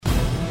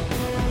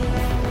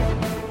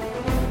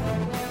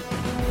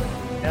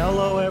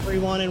Hello,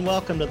 everyone, and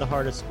welcome to the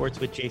Heart of Sports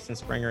with Jason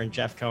Springer and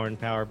Jeff Cohen,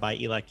 powered by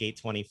ELEC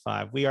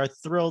 825. We are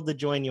thrilled to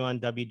join you on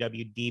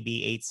WWDB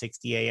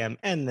 860 AM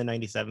and the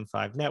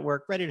 97.5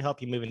 network, ready to help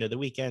you move into the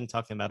weekend,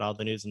 talking about all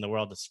the news in the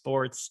world of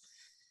sports.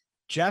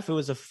 Jeff, it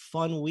was a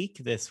fun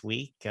week this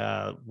week.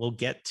 We'll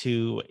get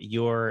to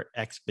your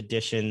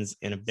expeditions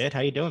in a bit. How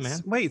you doing,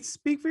 man? Wait,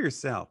 speak for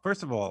yourself.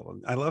 First of all,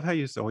 I love how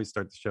you always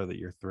start the show that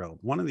you're thrilled.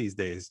 One of these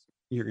days,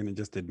 you're going to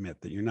just admit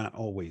that you're not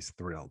always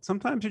thrilled.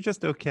 Sometimes you're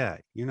just okay.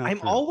 You're not.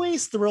 I'm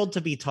always thrilled to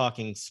be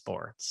talking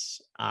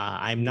sports.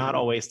 I'm not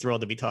always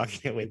thrilled to be talking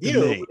it with you.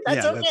 Me.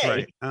 That's yeah, okay. That's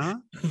right.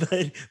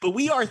 Uh-huh. But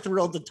we are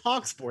thrilled to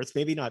talk sports,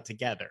 maybe not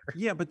together.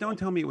 Yeah, but don't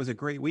tell me it was a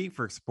great week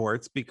for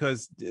sports,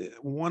 because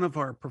one of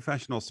our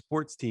professional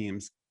sports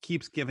teams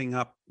keeps giving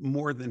up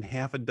more than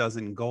half a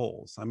dozen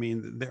goals. I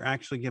mean, they're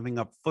actually giving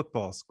up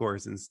football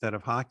scores instead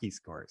of hockey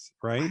scores,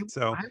 right?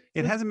 So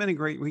it hasn't been a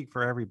great week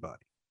for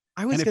everybody.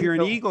 And if you're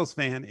an Eagles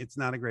fan, it's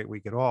not a great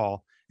week at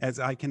all, as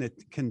I can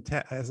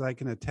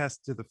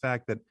attest to the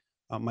fact that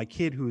my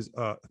kid, who's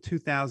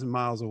 2,000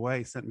 miles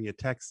away, sent me a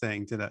text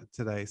saying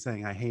today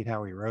saying, I hate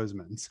Howie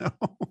Roseman.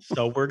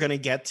 So we're going to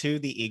get to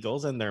the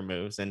Eagles and their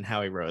moves and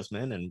Howie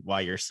Roseman and why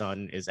your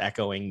son is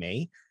echoing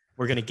me.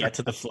 We're going to get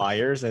to the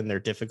Flyers and their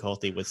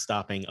difficulty with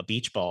stopping a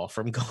beach ball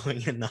from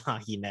going in the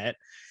hockey net.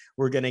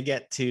 We're going to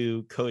get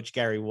to Coach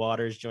Gary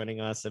Waters joining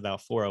us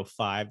about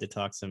 4:05 to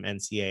talk some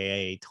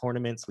NCAA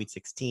tournament, Sweet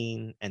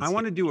 16. I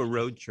want to do a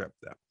road trip,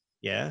 though.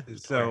 Yeah.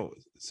 So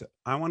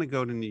I want to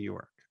go to New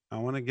York. I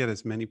want to get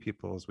as many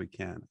people as we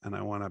can, and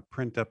I want to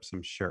print up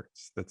some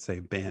shirts that say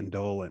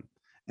Bandolan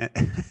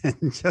and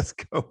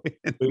just go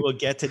in. We will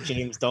get to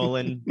James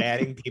Dolan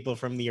batting people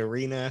from the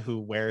arena who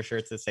wear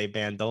shirts that say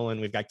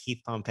Bandolan. We've got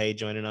Keith Pompey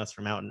joining us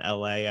from out in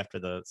LA after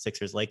the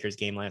Sixers-Lakers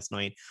game last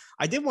night.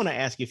 I did want to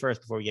ask you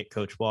first, before we get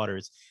Coach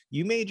Waters,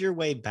 you made your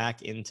way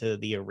back into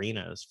the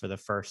arenas for the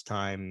first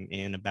time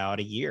in about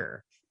a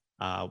year.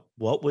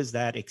 What was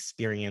that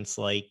experience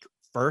like?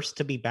 First,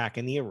 to be back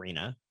in the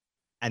arena,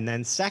 and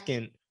then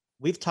second,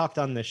 we've talked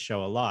on this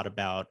show a lot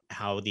about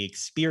how the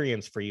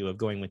experience for you of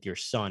going with your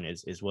son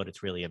is what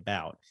it's really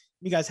about.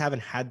 You guys haven't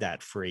had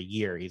that for a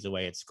year. He's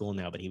away at school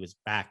now, but he was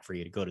back for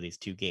you to go to these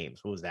two games.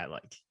 What was that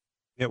like?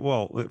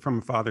 Well, from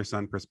a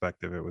father-son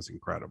perspective, it was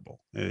incredible.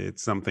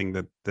 It's something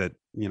that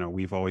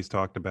we've always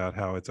talked about,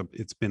 how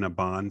it's been a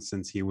bond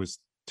since he was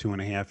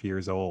 2.5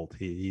 years old.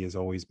 He has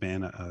always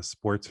been a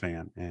sports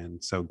fan,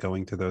 and so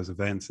going to those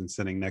events and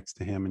sitting next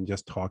to him and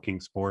just talking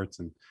sports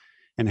and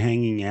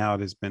hanging out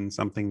has been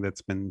something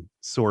that's been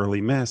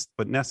sorely missed,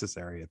 but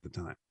necessary at the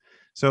time.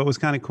 So it was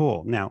kind of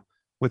cool. Now,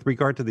 with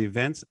regard to the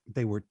events,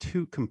 they were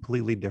two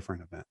completely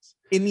different events.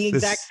 In the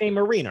exact same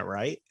arena,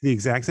 right? The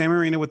exact same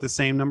arena with the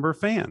same number of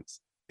fans.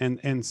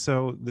 And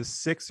so the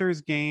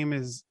Sixers game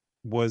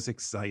was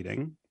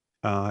exciting.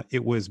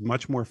 It was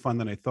much more fun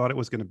than I thought it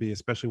was going to be,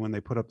 especially when they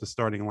put up the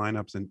starting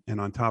lineups,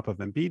 and on top of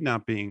Embiid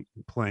not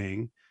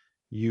playing,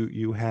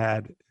 you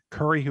had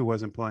Curry, who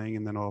wasn't playing,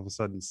 and then all of a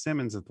sudden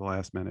Simmons at the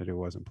last minute, who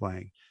wasn't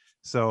playing.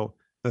 So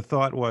the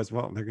thought was,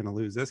 well, they're going to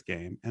lose this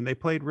game. And they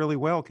played really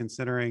well,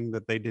 considering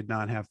that they did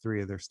not have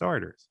three of their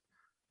starters.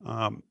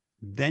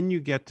 Then you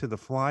get to the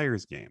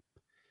Flyers game.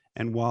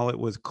 And while it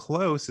was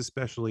close,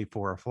 especially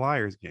for a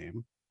Flyers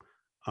game,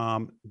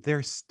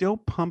 they're still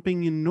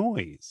pumping in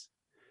noise.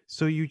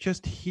 So you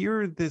just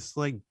hear this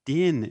like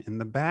din in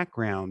the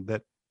background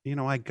that,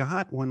 I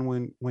got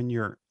when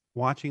you're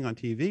watching on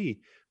TV,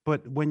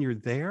 but when you're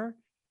there,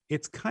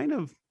 it's kind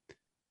of,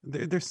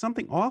 there's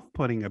something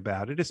off-putting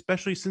about it,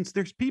 especially since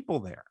there's people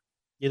there.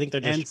 You think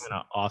they're just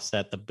trying to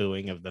offset the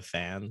booing of the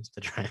fans to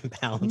try and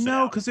balance it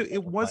out? No, because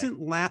it wasn't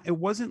loud. It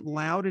wasn't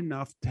loud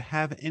enough to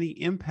have any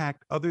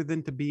impact other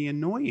than to be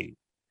annoying.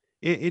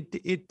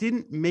 It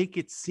didn't make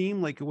it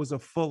seem like it was a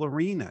full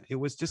arena. It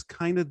was just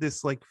kind of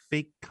this like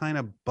fake kind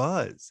of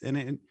buzz,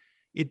 and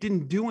it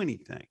didn't do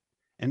anything.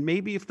 And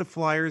maybe if the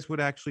Flyers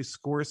would actually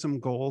score some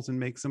goals and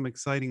make some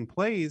exciting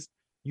plays,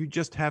 you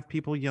just have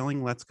people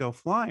yelling, "Let's go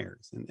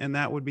Flyers," and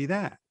that would be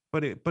that.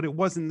 But it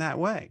wasn't that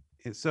way.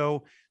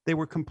 So they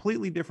were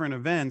completely different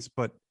events,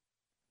 but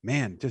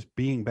man, just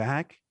being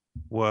back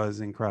was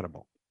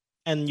incredible.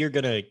 And you're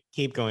going to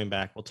keep going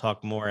back. We'll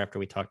talk more after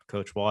we talk to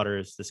Coach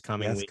Waters this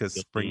coming week. Yes, because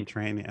spring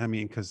training. I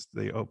mean, because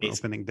the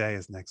opening day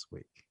is next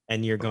week.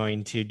 And you're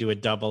going to do a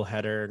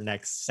doubleheader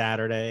next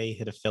Saturday,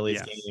 hit a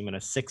Phillies game and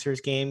a Sixers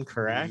game,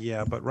 correct?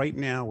 Yeah, but right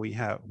now we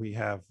have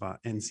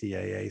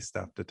NCAA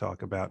stuff to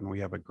talk about, and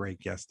we have a great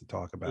guest to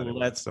talk about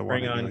it. So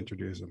why don't you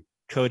introduce him?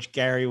 Coach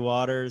Gary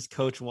Waters.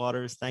 Coach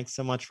Waters, thanks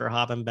so much for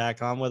hopping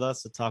back on with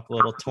us to talk a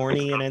little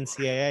tourney and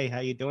NCAA. How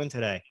you doing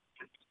today?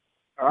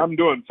 I'm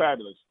doing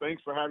fabulous.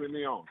 Thanks for having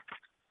me on.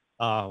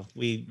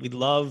 We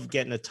love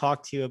getting to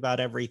talk to you about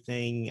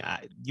everything.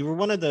 You were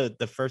one of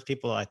the first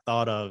people I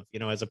thought of,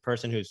 as a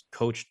person who's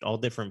coached all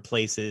different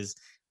places.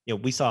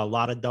 We saw a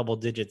lot of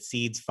double-digit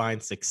seeds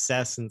find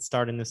success in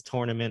starting this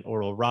tournament.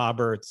 Oral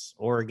Roberts,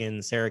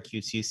 Oregon,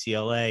 Syracuse,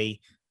 UCLA.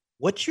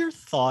 What's your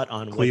thought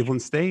on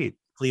Cleveland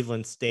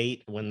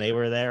State when they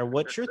were there?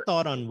 What's your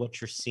thought on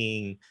what you're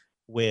seeing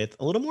with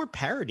a little more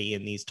parity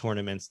in these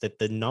tournaments, that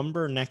the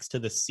number next to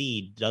the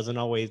seed doesn't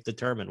always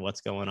determine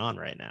what's going on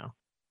right now.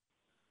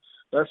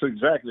 That's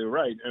exactly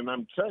right. And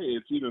I'm telling you,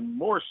 it's even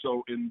more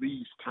so in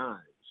these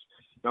times.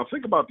 Now,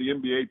 think about the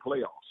NBA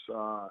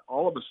playoffs.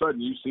 All of a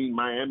sudden, you've seen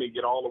Miami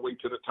get all the way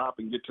to the top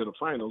and get to the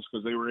finals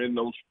because they were in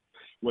those,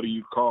 what do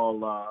you call,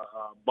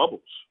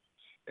 bubbles.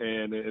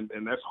 And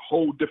that's a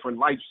whole different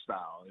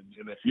lifestyle.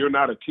 And if you're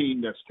not a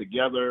team that's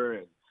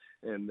together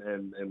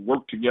and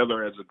work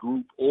together as a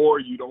group, or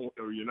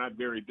you're not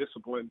very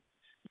disciplined,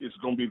 it's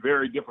going to be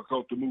very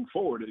difficult to move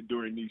forward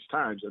during these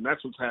times. And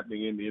that's what's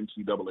happening in the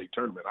NCAA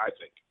tournament, I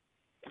think.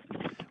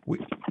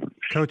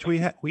 Coach,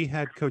 we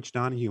had Coach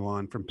Donahue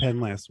on from Penn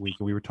last week,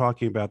 and we were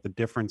talking about the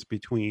difference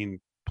between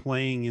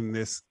playing in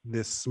this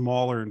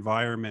smaller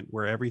environment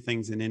where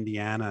everything's in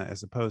Indiana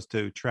as opposed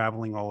to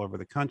traveling all over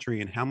the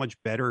country, and how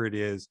much better it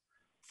is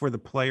for the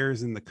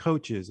players and the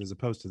coaches as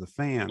opposed to the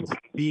fans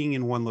being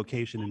in one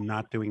location and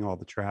not doing all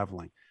the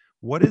traveling.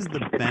 What is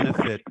the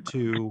benefit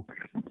to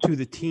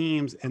the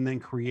teams, and then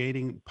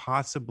creating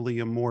possibly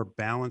a more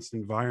balanced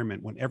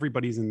environment when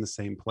everybody's in the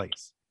same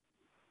place?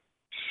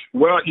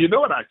 Well, you know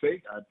what I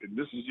think? And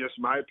this is just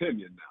my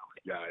opinion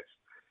now, guys.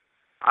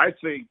 I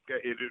think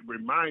it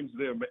reminds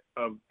them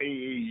of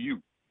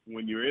AAU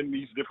when you're in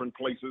these different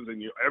places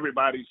and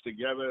everybody's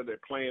together, they're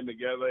playing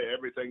together,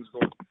 everything's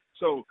going.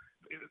 So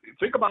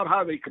think about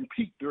how they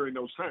compete during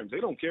those times. They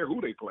don't care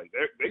who they play.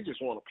 They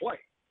just want to play.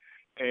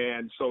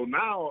 And so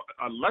now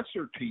a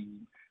lesser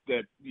team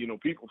that,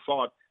 people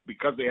thought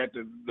because they had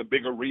the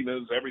big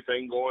arenas,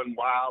 everything going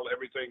wild,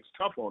 everything's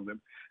tough on them,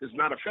 is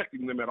not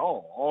affecting them at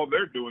all. All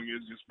they're doing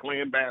is just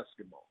playing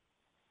basketball.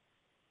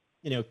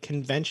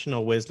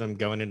 Conventional wisdom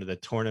going into the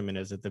tournament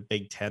is that the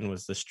Big Ten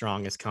was the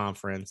strongest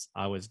conference.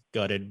 I was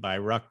gutted by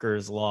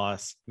Rutgers'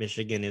 loss.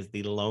 Michigan is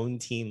the lone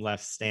team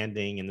left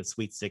standing in the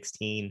Sweet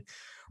 16.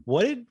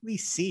 What did we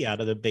see out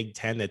of the Big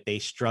Ten that they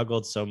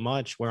struggled so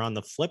much, where on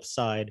the flip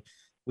side,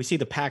 we see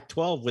the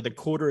Pac-12 with a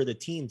quarter of the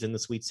teams in the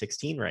Sweet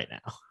 16 right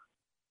now?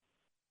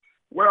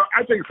 Well,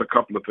 I think it's a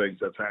couple of things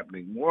that's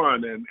happening.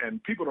 One,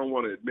 and people don't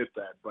want to admit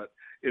that, but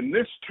in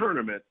this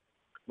tournament,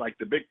 like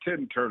the Big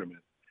Ten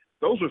tournament,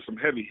 those are some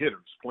heavy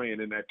hitters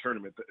playing in that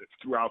tournament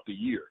throughout the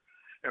year.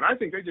 And I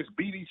think they just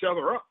beat each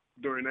other up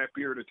during that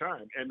period of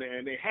time. And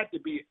they had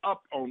to be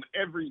up on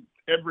every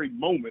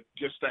moment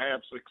just to have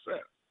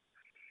success.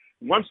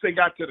 Once they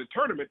got to the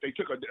tournament, they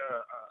took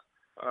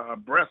a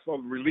breath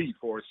of relief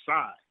or a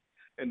sigh.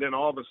 And then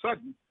all of a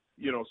sudden,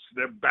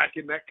 they're back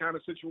in that kind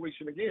of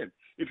situation again.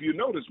 If you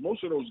notice,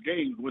 most of those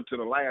games went to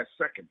the last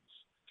seconds,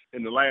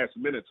 in the last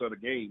minutes of the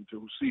game,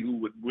 to see who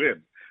would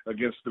win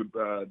against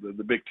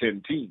the Big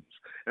Ten teams.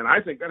 And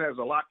I think that has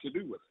a lot to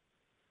do with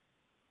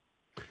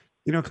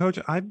it. Coach,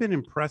 I've been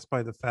impressed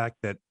by the fact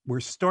that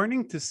we're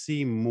starting to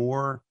see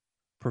more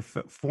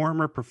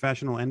former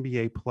professional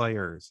NBA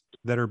players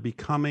that are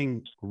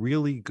becoming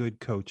really good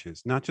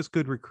coaches, not just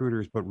good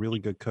recruiters, but really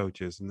good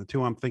coaches. And the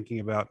two I'm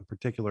thinking about in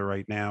particular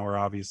right now are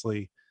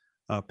obviously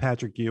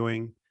Patrick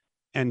Ewing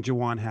and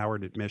Juwan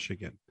Howard at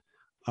Michigan.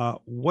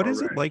 What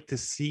is it like to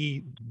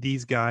see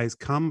these guys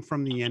come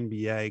from the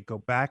NBA, go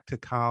back to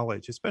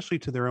college, especially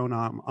to their own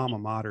alma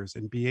maters,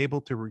 and be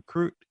able to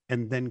recruit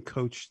and then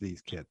coach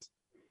these kids?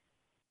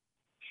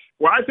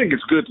 Well, I think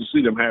it's good to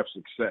see them have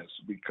success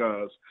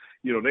because,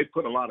 they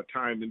put a lot of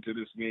time into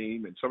this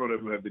game, and some of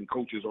them have been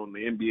coaches on the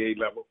NBA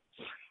level.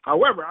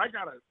 However,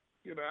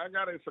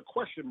 it's a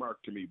question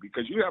mark to me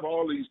because you have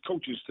all these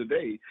coaches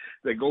today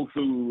that go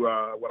through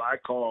what I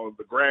call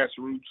the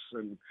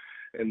grassroots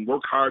and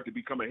work hard to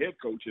become a head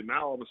coach. And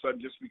now all of a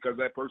sudden, just because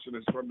that person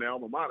is from the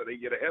alma mater, they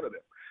get ahead of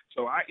them.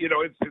 So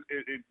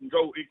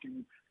it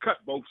can cut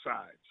both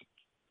sides.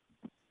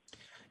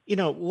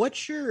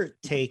 What's your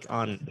take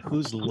on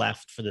who's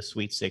left for the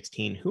Sweet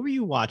 16? Who are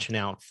you watching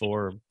out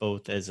for,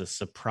 both as a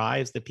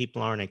surprise that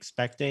people aren't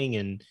expecting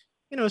and,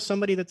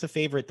 somebody that's a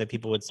favorite that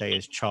people would say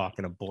is chalk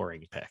and a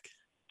boring pick?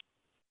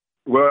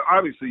 Well,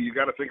 obviously, you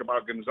got to think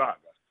about Gonzaga.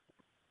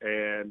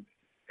 And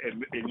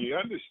you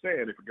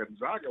understand, if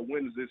Gonzaga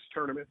wins this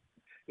tournament,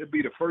 it'd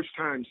be the first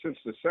time since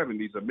the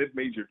 70s a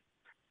mid-major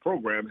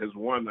program has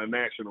won a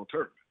national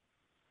tournament.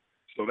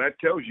 So that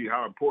tells you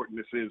how important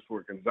this is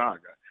for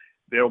Gonzaga.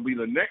 They'll be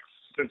the next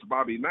since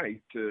Bobby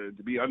Knight to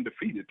be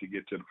undefeated to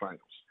get to the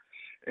finals.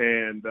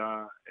 And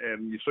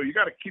so you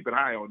got to keep an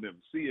eye on them,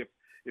 see if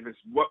it's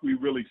what we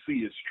really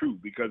see is true,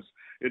 because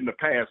in the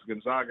past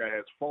Gonzaga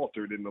has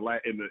faltered in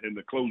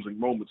the closing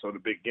moments of the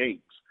big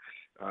games.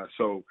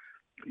 So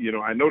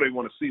I know they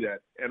want to see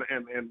that,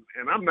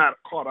 and I'm not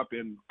caught up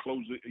in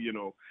closing,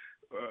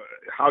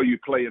 how you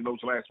play in those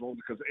last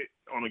moments, because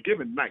on a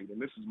given night,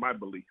 and this is my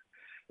belief,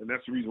 and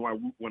that's the reason why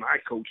when I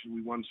coached,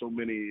 we won so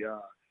many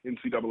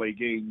NCAA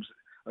games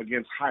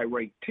against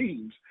high-ranked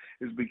teams,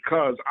 is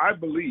because I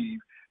believe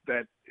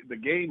that the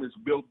game is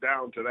built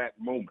down to that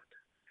moment.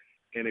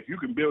 And if you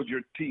can build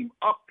your team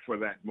up for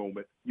that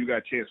moment, you got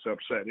a chance to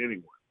upset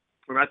anyone.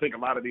 And I think a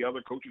lot of the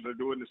other coaches are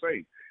doing the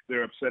same.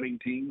 They're upsetting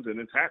teams, and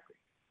it's happening.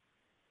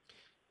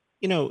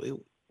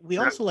 We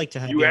also like to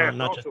have you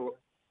on,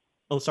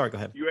 Oh, sorry, go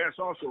ahead. You asked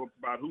also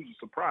about who's a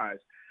surprise.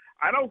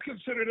 I don't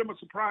consider them a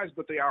surprise,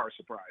 but they are a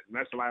surprise, and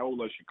that's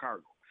Loyola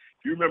Chicago.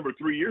 If you remember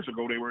 3 years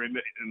ago, they were in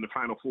the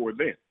Final Four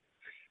then.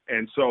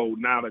 And so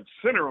now the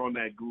center on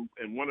that group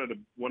and one of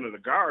the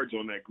guards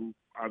on that group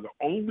are the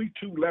only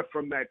two left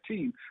from that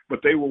team, but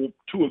they were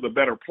two of the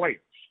better players.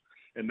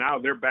 And now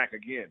they're back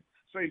again.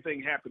 Same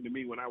thing happened to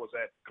me when I was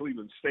at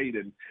Cleveland State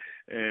and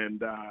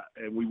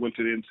we went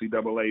to the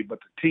NCAA, but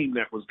the team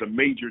that was the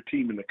major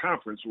team in the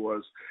conference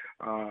was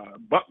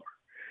Butler.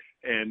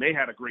 And they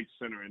had a great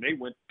center, and they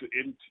went to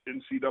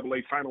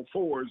NCAA Final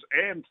Fours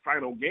and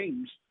final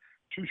games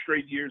 2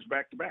 straight years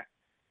back to back.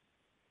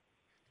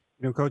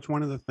 You know, Coach,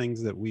 one of the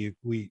things that we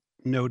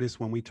notice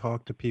when we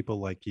talk to people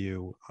like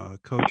you,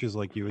 coaches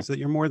like you, is that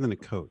you're more than a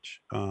coach.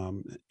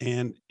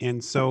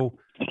 And so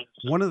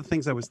one of the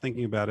things I was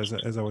thinking about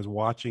as I was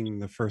watching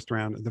the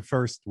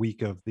first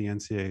week of the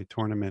NCAA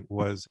tournament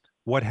was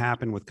what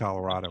happened with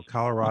Colorado.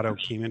 Colorado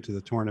came into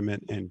the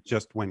tournament and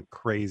just went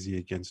crazy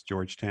against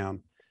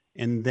Georgetown.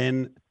 And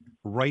then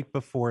right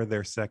before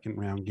their second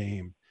round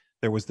game,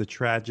 there was the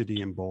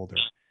tragedy in Boulder.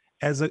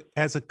 As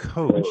a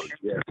coach,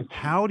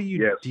 how do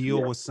you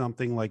deal with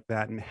something like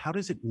that, and how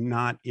does it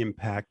not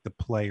impact the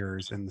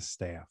players and the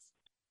staff?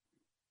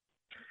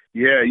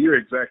 Yeah, you're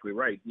exactly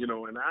right. You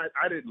know, and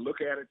I didn't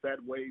look at it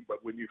that way, but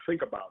when you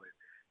think about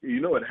it, you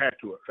know it had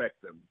to affect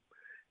them.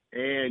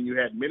 And you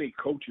had many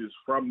coaches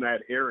from that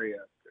area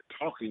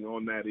talking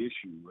on that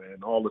issue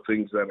and all the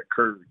things that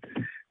occurred.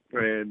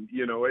 And,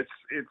 you know,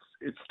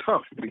 it's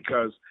tough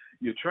because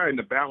you're trying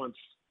to balance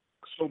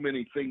so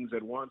many things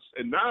at once.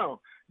 And now,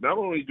 not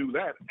only do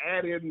that,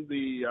 add in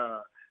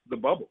the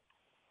bubble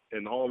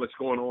and all that's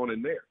going on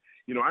in there.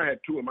 You know, I had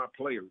two of my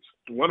players,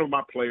 one of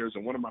my players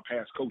and one of my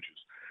past coaches.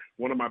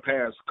 One of my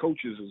past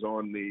coaches is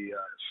on the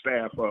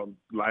staff of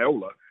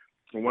Loyola,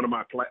 and one of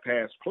my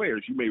past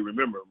players, you may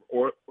remember,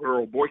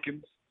 Earl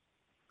Boykins.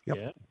 Yep.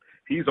 Yeah.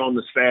 He's on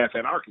the staff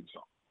at Arkansas.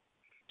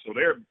 So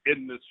they're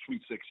in the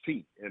Sweet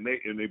 16,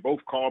 and they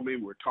both called me.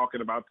 We're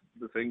talking about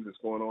the things that's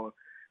going on,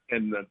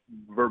 and the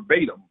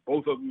verbatim,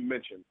 both of them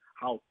mentioned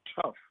how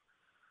tough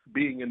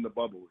being in the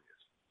bubble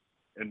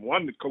is. And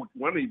one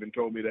even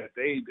told me that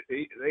they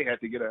had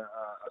to get a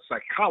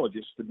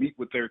psychologist to meet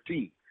with their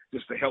team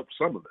just to help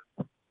some of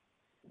them.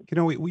 You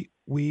know,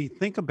 we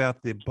think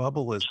about the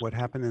bubble as what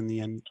happened in the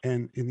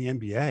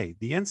NBA.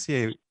 The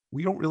NCAA,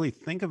 we don't really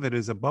think of it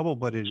as a bubble,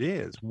 but it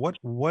is. What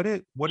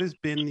has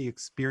been the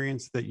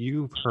experience that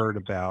you've heard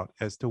about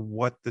as to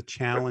what the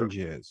challenge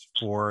is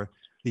for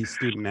these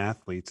student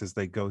athletes as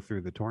they go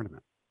through the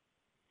tournament?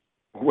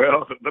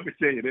 Well, let me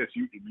tell you this.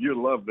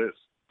 You'll love this.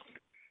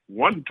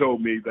 One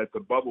told me that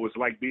the bubble is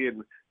like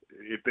being,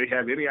 if they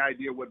have any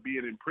idea what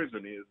being in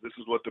prison is, this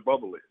is what the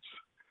bubble is.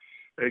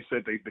 They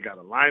said they got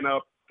to line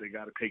up, they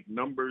got to take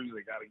numbers,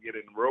 they got to get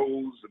in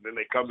rows, and then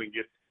they come and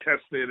get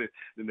tested,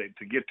 and then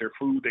to get their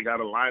food, they got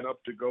to line up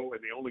to go,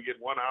 and they only get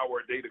 1 hour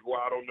a day to go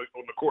out on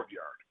the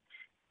courtyard.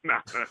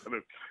 Now,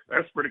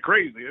 that's pretty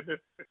crazy, isn't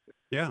it?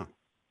 Yeah.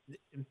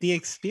 The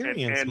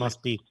experience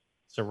must be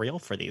surreal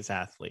for these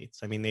athletes.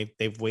 I mean,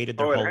 they've waited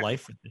their whole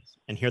life for this,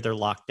 and here they're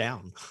locked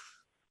down.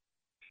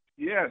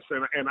 Yes,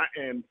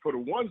 and for the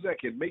ones that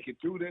can make it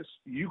through this,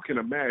 you can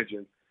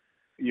imagine,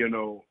 you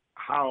know,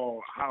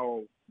 how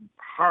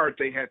hard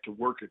they had to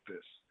work at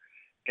this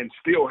and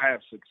still have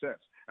success.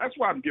 That's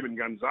why I'm giving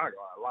Gonzaga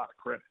a lot of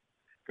credit.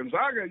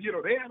 Gonzaga, you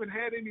know, they haven't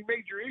had any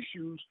major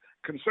issues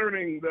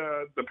concerning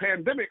the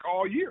pandemic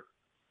all year.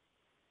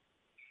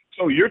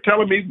 So you're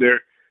telling me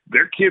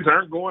their kids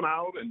aren't going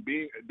out and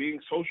being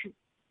social?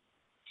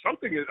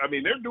 Something is, I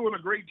mean, they're doing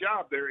a great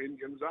job there in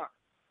Gonzaga.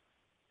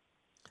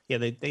 Yeah,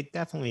 they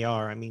definitely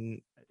are. I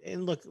mean,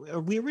 and look,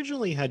 we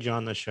originally had you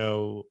on the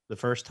show the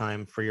first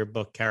time for your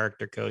book,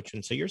 Character Coach.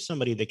 And so you're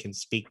somebody that can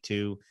speak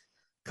to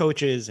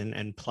coaches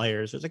and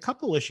players. There's a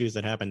couple issues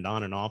that happened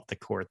on and off the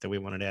court that we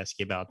wanted to ask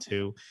you about,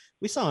 too.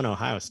 We saw an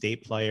Ohio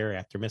State player,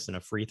 after missing a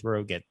free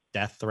throw, get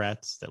death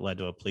threats that led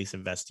to a police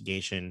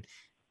investigation.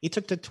 He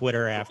took to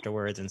Twitter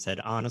afterwards and said,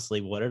 honestly,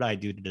 what did I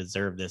do to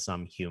deserve this?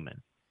 I'm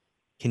human.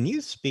 Can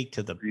you speak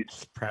to the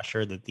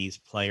pressure that these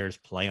players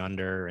play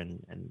under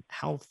and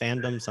how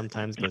fandom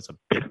sometimes goes a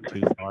bit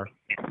too far?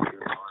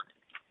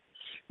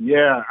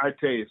 Yeah, I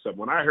tell you something.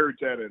 When I heard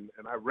that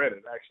and I read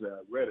it, I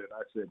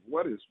said,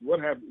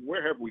 where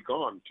have we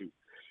gone to?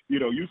 You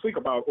know, you think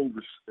about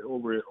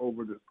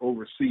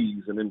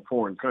overseas and in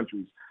foreign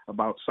countries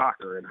about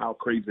soccer and how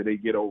crazy they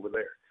get over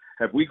there.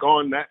 Have we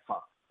gone that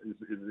far? Is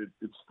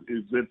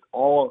it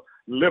all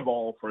live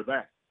all for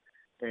that?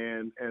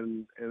 And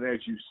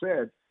as you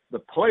said, the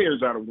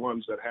players are the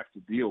ones that have to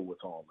deal with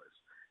all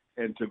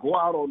this. And to go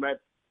out on that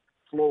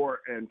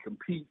floor and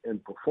compete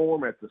and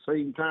perform at the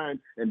same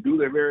time and do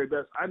their very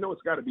best, I know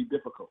it's got to be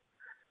difficult.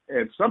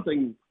 And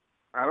something,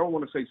 I don't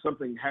want to say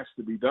something has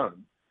to be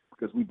done,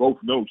 because we both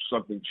know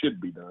something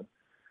should be done.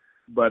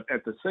 But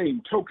at the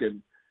same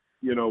token,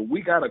 you know,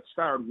 we got to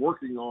start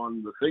working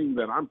on the thing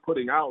that I'm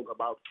putting out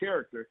about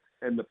character,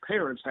 and the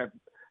parents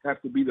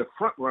have to be the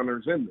front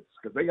runners in this,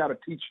 because they got to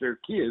teach their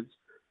kids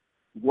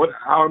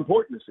how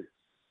important this is.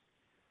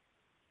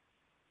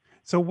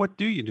 So what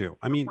do you do?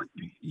 I mean,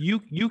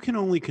 you can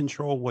only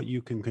control what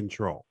you can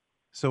control.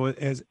 So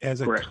as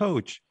a Correct.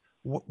 coach,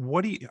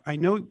 what do you, I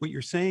know what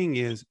you're saying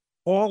is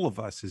all of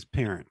us as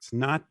parents,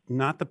 not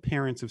the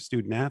parents of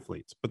student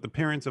athletes, but the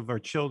parents of our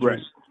children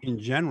Correct. in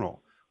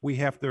general. We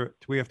have to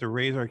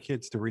raise our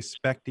kids to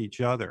respect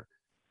each other.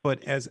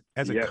 But as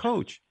a Yes.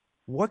 coach,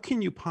 what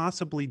can you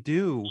possibly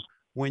do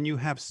when you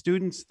have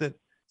students that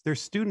they're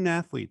student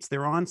athletes,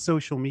 they're on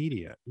social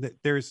media, that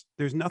there's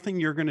nothing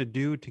you're going to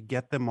do to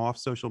get them off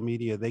social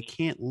media. They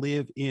can't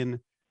live in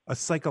a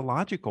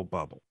psychological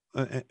bubble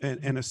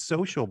and a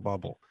social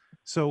bubble.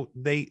 So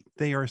they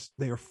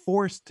are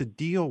forced to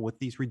deal with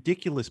these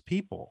ridiculous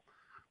people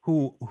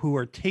who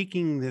are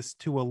taking this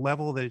to a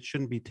level that it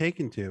shouldn't be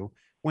taken to,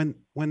 when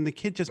the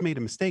kid just made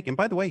a mistake. And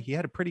by the way, he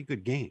had a pretty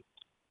good game.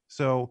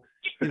 So,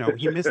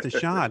 he missed a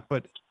shot,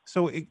 but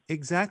so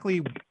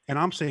exactly. And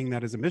I'm saying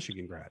that as a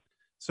Michigan grad.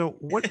 So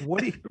what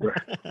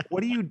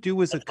do you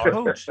do as a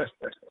coach?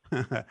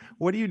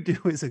 What do you do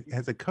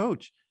as a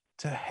coach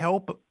to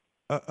help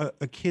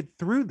a kid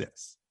through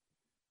this?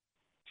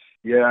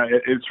 Yeah,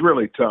 it's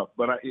really tough,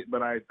 but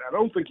I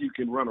don't think you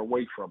can run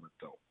away from it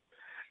though.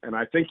 And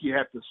I think you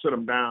have to sit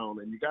them down,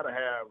 and you got to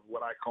have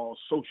what I call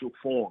social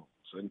forums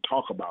and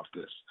talk about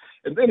this,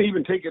 and then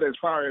even take it as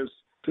far as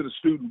to the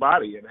student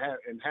body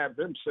and have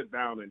them sit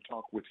down and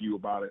talk with you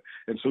about it,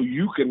 and so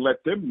you can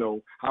let them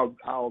know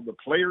how the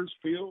players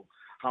feel,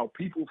 how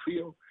people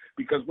feel,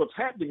 because what's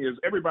happening is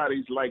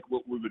everybody's like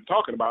what we've been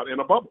talking about, in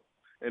a bubble,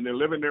 and they're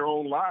living their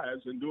own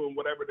lives and doing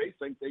whatever they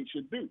think they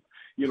should do.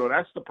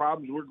 That's the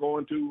problems we're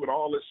going through with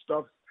all this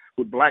stuff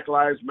with Black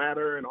Lives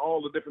Matter and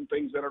all the different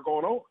things that are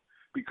going on,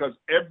 because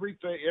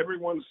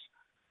everyone's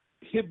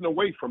hidden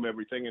away from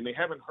everything, and they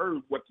haven't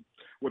heard what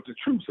the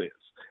truth is.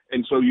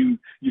 And so you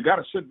got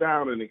to sit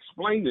down and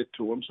explain it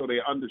to them so they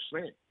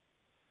understand.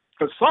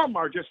 Because some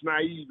are just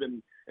naive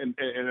and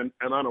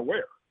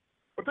unaware,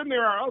 but then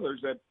there are others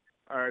that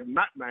are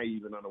not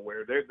naive and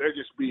unaware. They're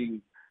just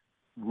being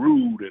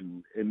rude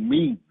and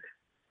mean.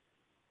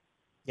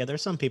 Yeah,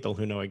 there's some people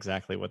who know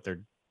exactly what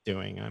they're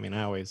doing. I mean,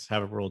 I always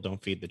have a rule: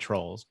 don't feed the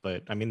trolls.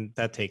 But I mean,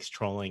 that takes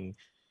trolling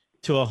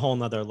to a whole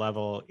nother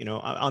level.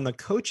 On the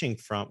coaching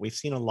front, we've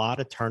seen a lot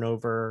of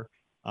turnover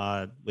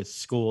with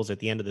schools at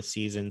the end of the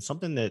season.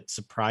 Something that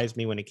surprised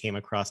me when it came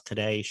across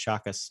today: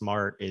 Shaka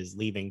Smart is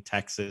leaving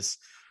Texas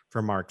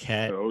for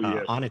Marquette. Oh,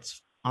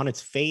 yes. On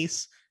its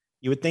face,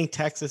 you would think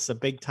Texas a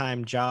big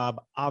time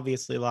job.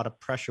 Obviously, a lot of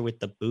pressure with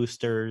the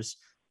boosters.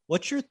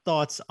 What's your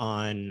thoughts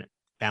on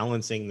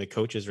balancing the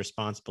coach's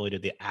responsibility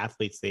to the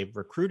athletes they've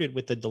recruited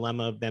with the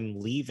dilemma of them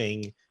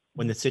leaving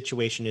when the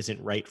situation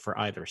isn't right for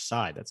either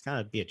side? That's got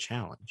to be a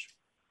challenge.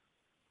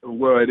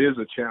 Well, it is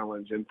a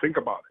challenge, and think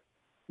about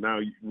it. Now,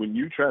 when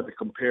you try to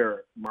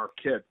compare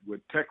Marquette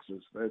with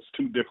Texas, that's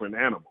two different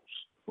animals,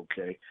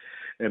 okay?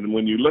 And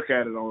when you look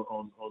at it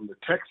on the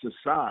Texas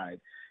side,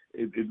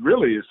 it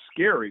really is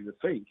scary to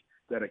think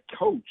that a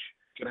coach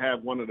could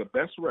have one of the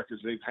best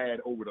records they've had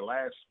over the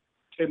last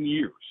 10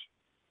 years,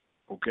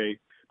 okay,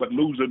 but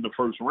lose in the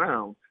first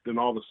round, then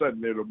all of a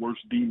sudden they're the worst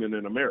demon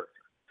in America.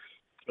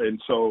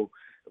 And so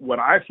what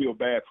I feel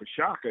bad for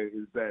Shaka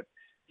is that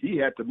he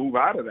had to move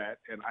out of that,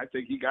 and I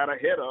think he got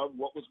ahead of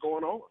what was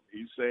going on.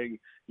 He's saying,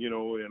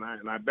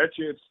 and I bet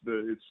you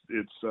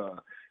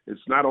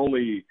it's not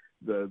only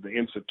the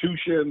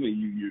institution.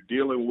 You're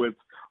dealing with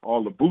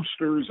all the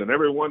boosters and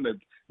everyone that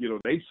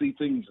they see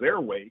things their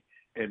way,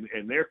 and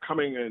they're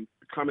coming and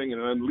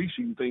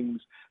unleashing things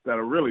that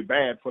are really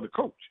bad for the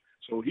coach.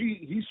 So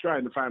he's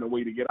trying to find a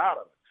way to get out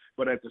of it.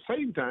 But at the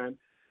same time,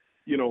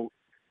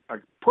 a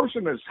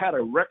person that's had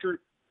a record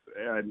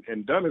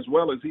and done as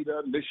well as he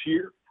done this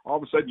year, all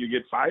of a sudden you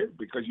get fired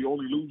because you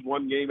only lose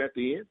one game at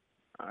the end.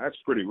 That's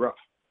pretty rough.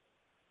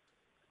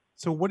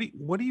 So what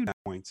do you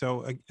point?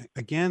 So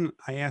again,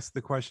 I asked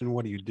the question,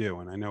 what do you do?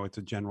 And I know it's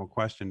a general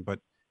question, but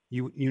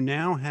you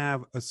now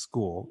have a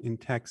school in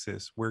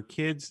Texas where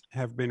kids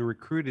have been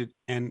recruited,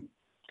 and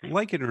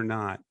like it or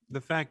not,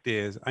 the fact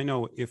is, I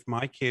know if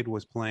my kid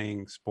was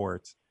playing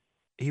sports,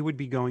 he would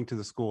be going to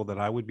the school that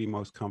I would be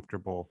most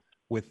comfortable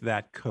with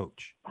that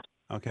coach.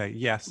 Okay.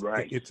 Yes.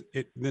 Right.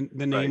 The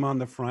name on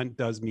the front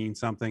does mean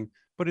something,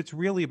 but it's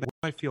really about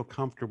I feel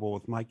comfortable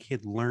with my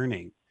kid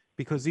learning,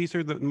 because these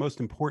are the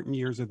most important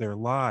years of their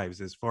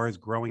lives as far as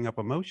growing up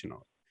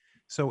emotionally.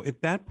 So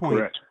at that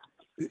point,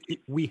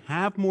 we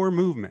have more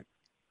movement.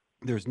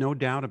 There's no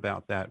doubt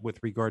about that with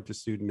regard to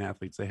student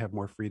athletes. They have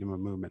more freedom of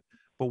movement.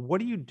 But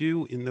what do you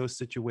do in those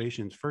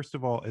situations, first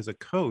of all, as a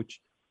coach,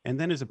 and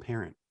then as a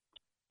parent?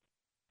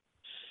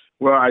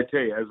 Well, I tell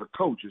you, as a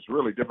coach, it's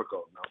really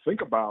difficult. Now,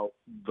 think about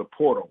the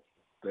portal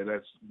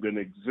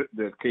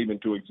that came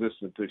into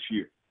existence this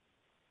year.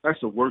 That's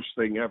the worst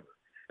thing ever.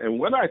 And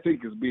what I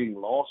think is being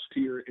lost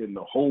here in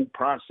the whole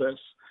process,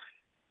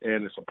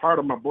 and it's a part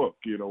of my book,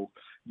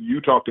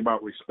 you talked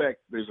about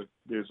respect. There's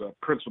a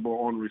principle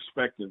on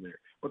respect in there,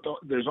 but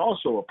there's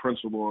also a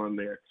principle on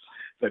there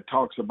that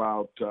talks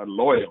about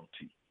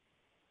loyalty.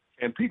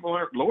 And people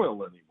aren't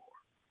loyal anymore.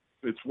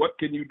 It's what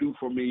can you do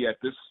for me at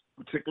this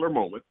particular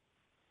moment,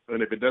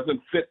 And if it doesn't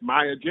fit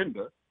my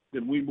agenda,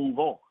 then we move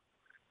on.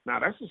 Now,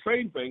 that's the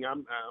same thing.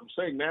 I'm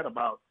saying that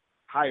about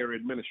higher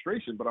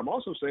administration, but I'm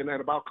also saying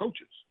that about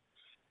coaches.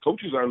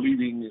 Coaches are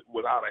leaving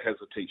without a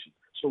hesitation.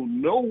 So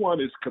no one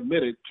is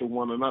committed to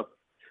one another.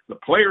 The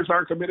players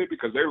aren't committed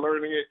because they're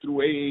learning it through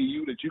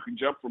AAU that you can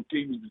jump from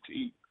team to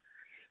team.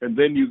 And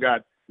then you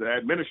got the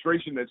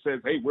administration that says,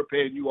 hey, we're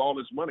paying you all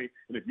this money,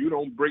 and if you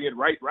don't bring it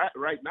right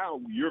now,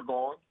 you're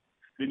gone.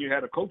 Then you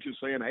had a coaches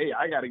saying, hey,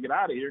 I got to get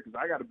out of here because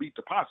I got to beat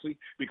the posse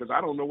because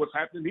I don't know what's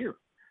happening here.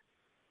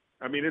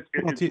 I mean,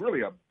 it's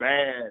really a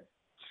bad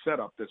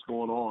setup that's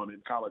going on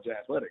in college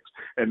athletics.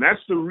 And that's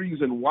the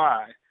reason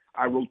why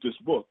I wrote this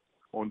book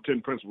on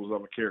 10 Principles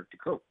of a Character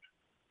Coach.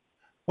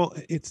 Well,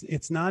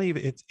 it's not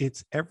even,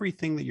 it's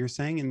everything that you're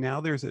saying. And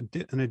now there's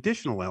an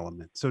additional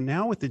element. So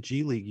now with the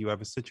G League, you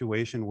have a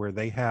situation where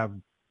they have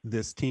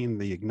this team,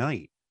 the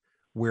Ignite,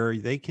 where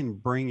they can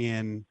bring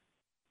in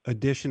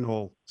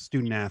additional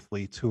student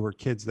athletes who are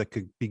kids that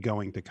could be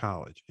going to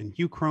college. And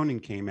Hugh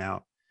Cronin came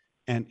out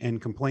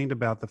and complained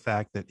about the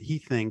fact that he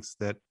thinks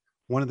that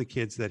one of the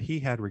kids that he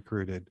had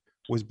recruited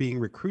was being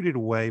recruited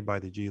away by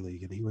the G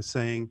League. And he was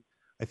saying,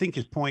 I think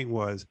his point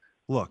was,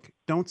 look,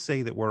 don't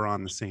say that we're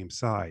on the same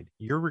side.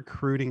 You're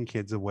recruiting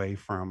kids away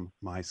from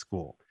my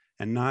school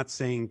and not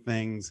saying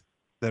things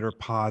that are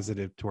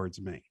positive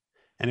towards me.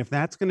 And if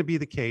that's going to be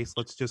the case,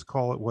 let's just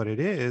call it what it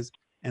is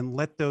and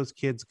let those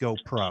kids go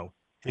pro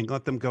and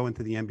let them go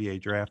into the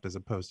NBA draft as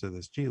opposed to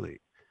this G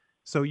League.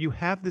 So you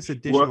have this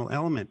additional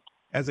element.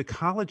 As a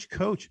college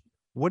coach,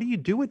 what do you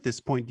do at this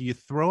point? Do you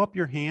throw up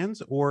your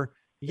hands or,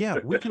 yeah,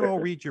 we can all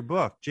read your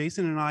book.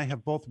 Jason and I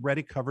have both read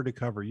it cover to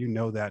cover. You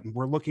know that. And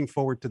we're looking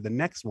forward to the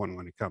next one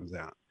when it comes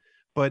out.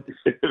 But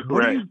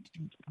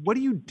what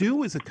do you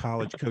do as a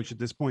college coach at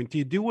this point? Do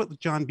you do what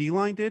John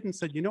Beilein did and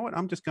said, you know what,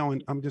 I'm just going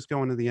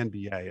to the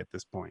NBA at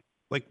this point?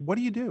 Like, what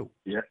do you do?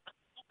 Yeah.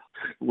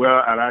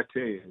 Well, and I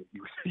tell you,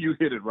 you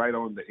hit it right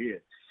on the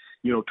head.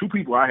 You know, two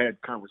people I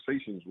had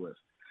conversations with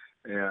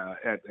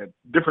at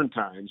different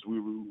times.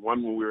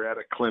 One when we were at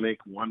a clinic,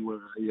 one when,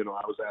 I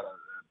was at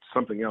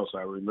something else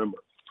I remember.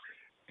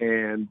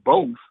 And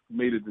both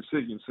made a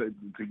decision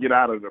to get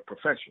out of the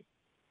profession.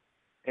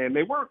 And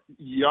they weren't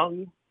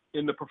young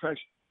in the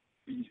profession.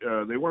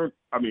 They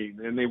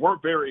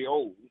weren't very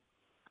old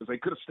because they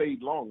could have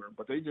stayed longer,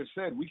 but they just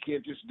said, we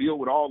can't just deal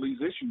with all these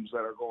issues that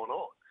are going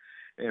on.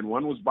 And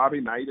one was Bobby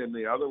Knight and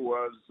the other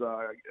was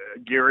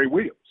Gary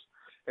Williams.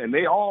 And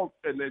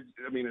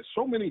there's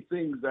so many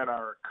things that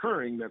are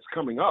occurring that's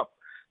coming up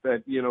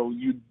that, you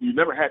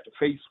never had to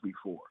face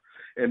before.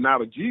 And now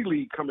the G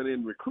League coming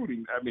in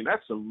recruiting,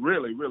 that's a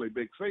really, really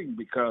big thing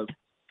because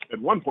at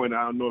one point,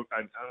 I don't know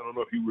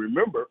if you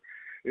remember,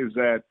 is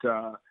that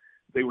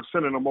they were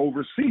sending them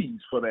overseas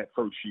for that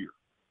first year,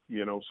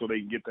 so they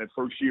can get that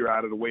first year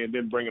out of the way and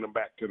then bringing them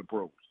back to the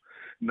pros.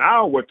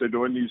 Now what they're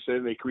doing, you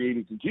said they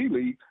created the G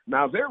League,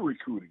 now they're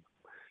recruiting,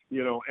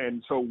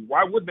 and so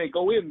why would they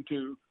go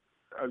into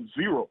a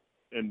zero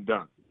and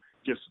done?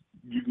 Just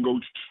you can go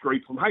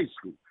straight from high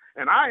school.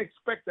 And I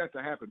expect that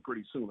to happen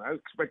pretty soon. I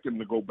expect them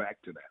to go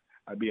back to that.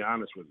 I'll be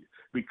honest with you.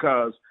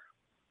 Because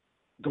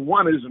the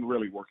one isn't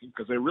really working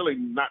because they're really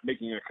not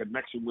making a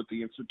connection with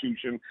the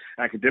institution.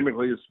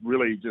 Academically, it's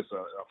really just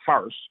a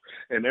farce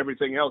and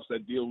everything else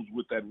that deals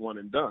with that one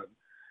and done.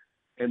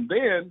 And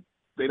then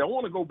they don't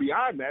want to go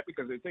beyond that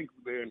because they think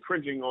they're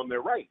infringing on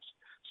their rights.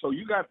 So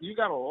you got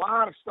a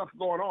lot of stuff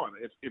going on.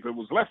 If it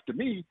was left to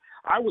me,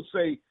 I would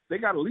say they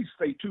got to at least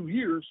stay 2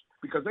 years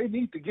because they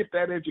need to get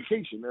that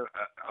education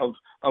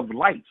of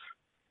life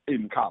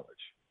in college,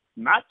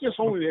 not just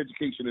only the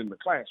education in the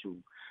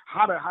classroom,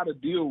 how to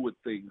deal with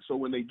things. So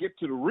when they get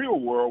to the real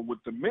world with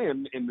the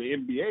men in the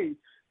NBA,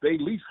 they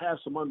at least have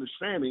some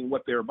understanding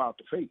what they're about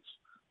to face.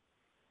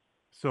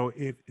 So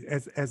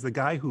as the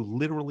guy who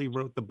literally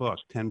wrote the book,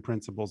 10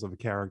 Principles of a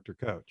Character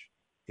Coach,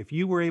 if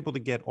you were able to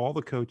get all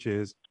the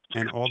coaches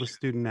and all the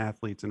student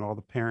athletes and all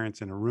the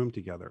parents in a room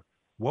together,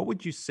 what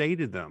would you say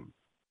to them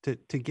to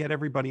get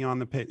everybody on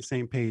the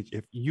same page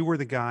if you were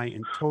the guy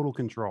in total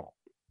control?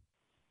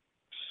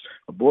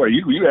 Boy,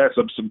 you asked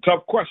some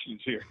tough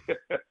questions here.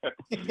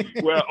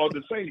 Well, on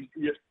the same,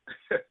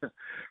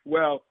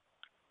 well,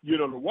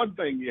 the one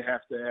thing you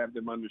have to have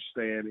them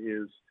understand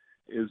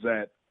is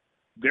that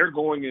they're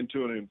going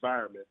into an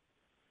environment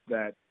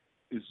that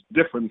is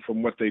different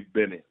from what they've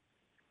been in.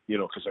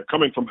 Because they're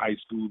coming from high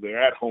school,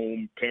 they're at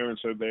home,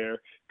 parents are there,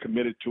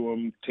 committed to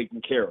them, taking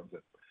care of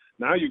them.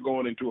 Now you're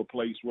going into a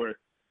place where,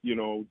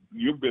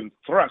 you've been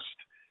thrust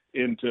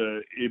into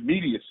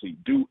immediacy.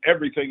 Do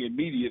everything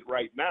immediate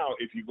right now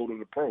if you go to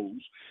the pros.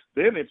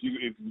 Then if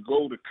you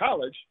go to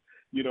college,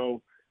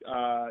 your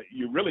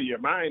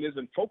mind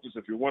isn't focused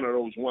if you're one of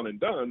those one and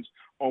dones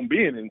on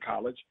being in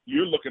college.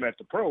 You're looking at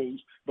the pros,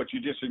 but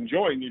you're just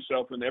enjoying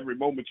yourself in every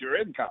moment you're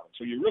in college.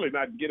 So you're really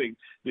not getting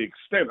the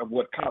extent of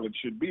what college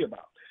should be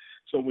about.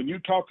 So when you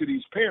talk to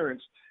these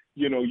parents,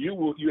 you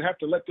have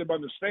to let them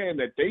understand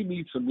that they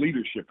need some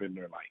leadership in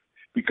their life.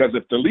 Because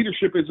if the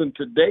leadership isn't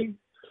today,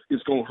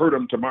 it's going to hurt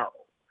them tomorrow.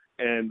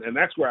 And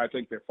that's where I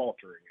think they're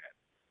faltering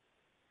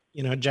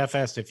Jeff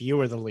asked if you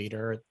were the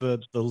leader. The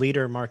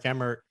leader, Mark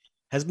Emmert,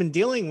 has been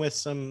dealing with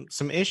some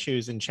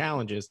issues and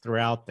challenges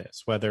throughout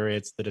this, whether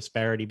it's the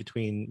disparity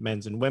between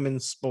men's and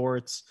women's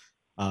sports,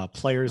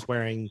 players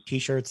wearing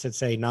T-shirts that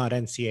say not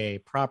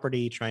NCAA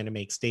property, trying to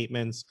make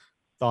statements,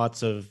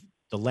 thoughts of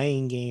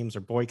delaying games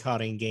or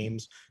boycotting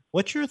games.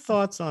 What's your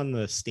thoughts on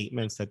the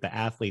statements that the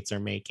athletes are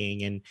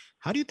making, and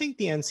how do you think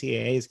the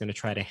NCAA is going to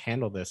try to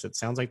handle this? It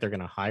sounds like they're going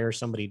to hire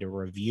somebody to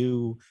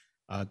review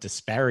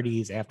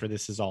disparities after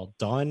this is all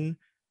done.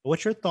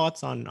 What's your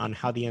thoughts on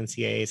how the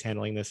NCAA is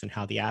handling this and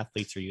how the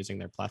athletes are using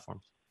their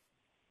platforms?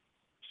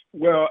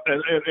 Well,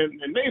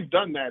 and they've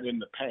done that in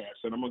the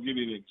past, and I'm gonna give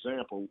you an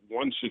example.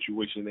 One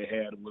situation they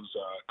had was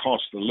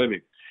cost of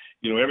living.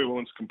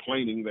 Everyone's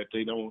complaining that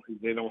they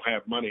don't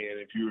have money, and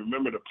if you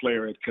remember the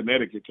player at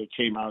Connecticut that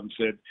came out and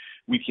said,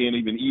 "We can't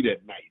even eat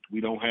at night. We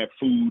don't have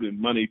food and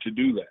money to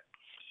do that."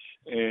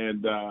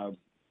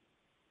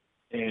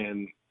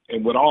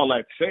 And with all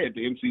that said,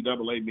 the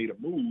NCAA made a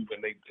move,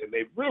 and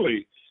they've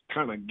really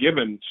kind of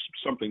given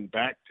something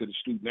back to the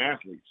student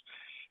athletes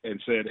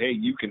and said, "Hey,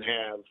 you can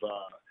have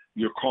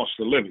your cost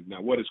of living."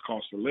 Now, what is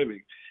cost of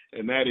living?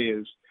 And that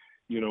is,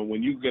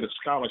 when you get a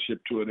scholarship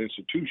to an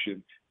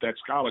institution, that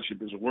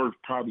scholarship is worth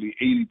probably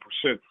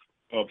 80%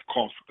 of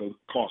cost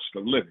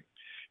of living,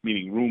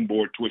 meaning room,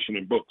 board, tuition,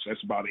 and books.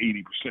 That's about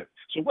 80%.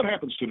 So what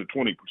happens to the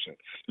 20%?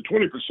 The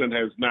 20%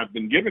 has not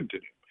been given to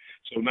them.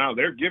 So now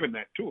they're giving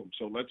that to them.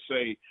 So let's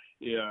say,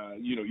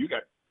 you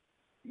got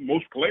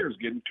most players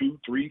getting $2,000,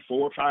 $3,000,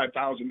 $4,000,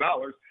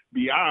 $5,000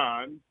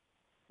 beyond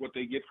what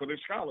they get for their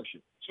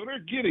scholarship. So they're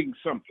getting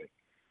something.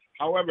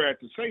 However, at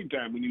the same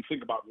time, when you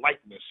think about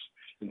likeness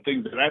and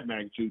things of that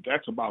magnitude,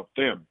 that's about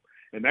them.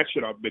 And that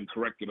should have been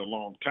corrected a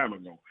long time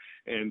ago.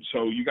 And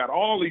so you got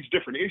all these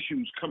different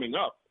issues coming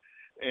up.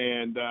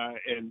 And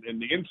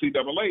the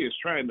NCAA is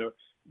trying to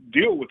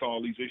deal with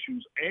all these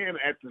issues and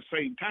at the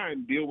same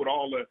time deal with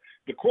all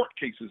the court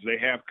cases they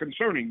have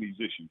concerning these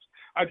issues.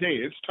 I tell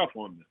you, it's tough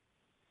on them.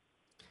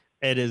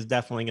 It is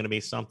definitely going to be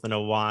something to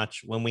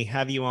watch. When we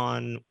have you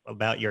on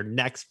about your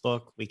next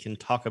book, we can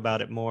talk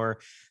about it more.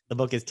 The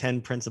book is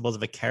 10 Principles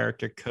of a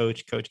Character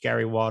Coach, Coach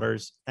Gary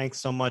Waters. Thanks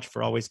so much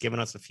for always giving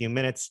us a few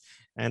minutes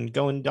and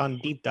going on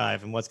deep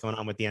dive and what's going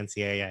on with the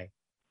NCAA.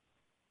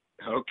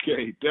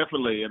 Okay,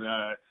 definitely. And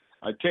I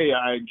tell you,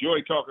 I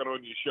enjoy talking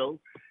on your show,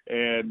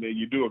 and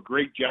you do a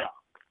great job.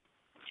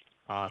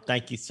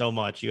 Thank you so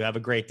much. You have a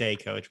great day,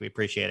 Coach. We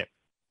appreciate it.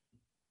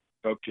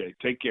 Okay,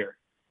 take care.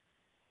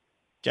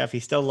 Jeff,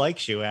 he still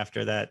likes you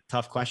after that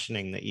tough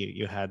questioning that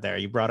you had there.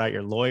 You brought out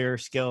your lawyer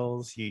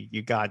skills.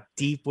 You got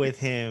deep with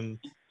him.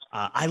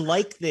 I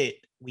like that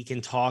we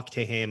can talk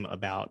to him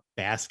about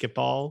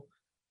basketball,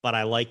 but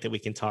I like that we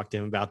can talk to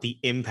him about the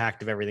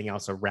impact of everything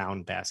else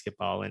around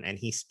basketball. And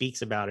he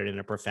speaks about it in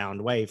a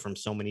profound way from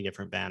so many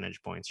different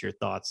vantage points. Your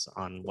thoughts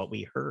on what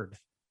we heard?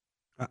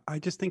 I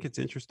just think it's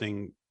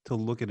interesting to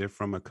look at it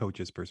from a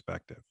coach's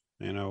perspective.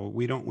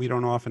 We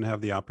don't often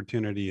have the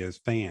opportunity as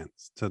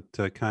fans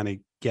to kind of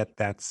get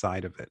that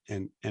side of it.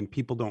 And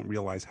people don't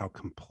realize how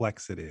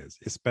complex it is,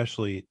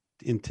 especially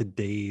in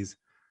today's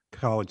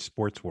college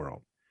sports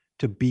world,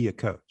 to be a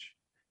coach.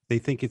 They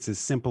think it's as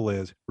simple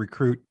as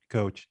recruit,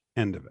 coach,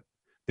 end of it.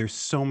 There's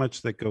so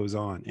much that goes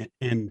on.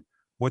 And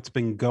what's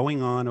been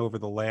going on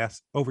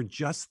over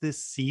just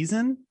this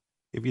season,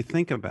 if you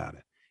think about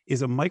it,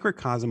 is a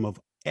microcosm of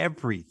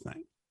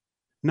everything,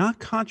 not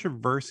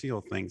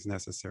controversial things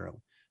necessarily,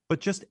 but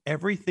just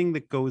everything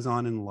that goes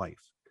on in life.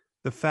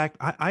 The fact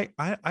I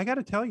got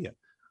to tell you,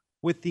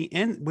 with the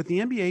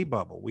NBA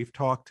bubble, we've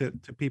talked to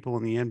people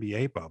in the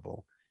NBA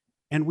bubble,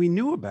 and we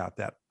knew about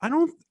that. I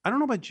don't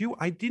know about you.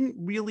 I didn't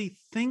really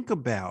think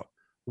about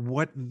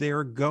what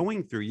they're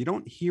going through. You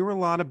don't hear a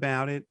lot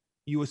about it.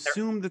 You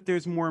assume that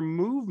there's more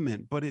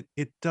movement, but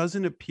it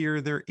doesn't appear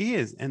there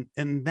is,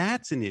 and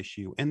that's an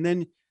issue. And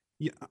then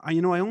I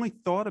only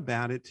thought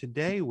about it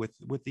today with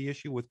the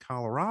issue with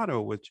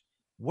Colorado, which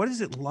what is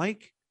it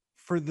like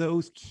for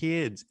those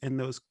kids and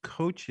those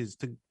coaches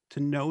to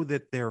know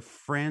that their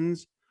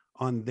friends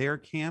on their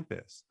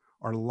campus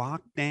are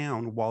locked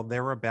down while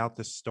they're about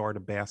to start a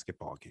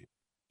basketball game?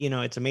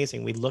 It's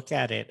amazing. We look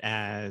at it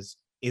as,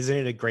 isn't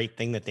it a great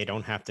thing that they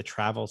don't have to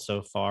travel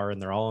so far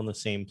and they're all in the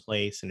same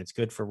place and it's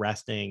good for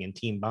resting and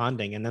team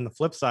bonding? And then the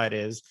flip side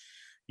is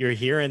you're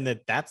hearing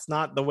that that's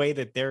not the way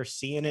that they're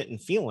seeing it and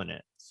feeling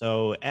it.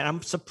 So, and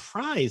I'm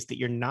surprised that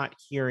you're not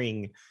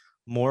hearing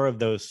more of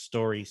those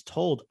stories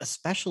told,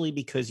 especially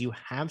because you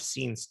have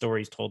seen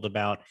stories told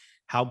about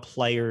how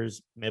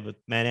players, men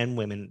and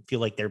women,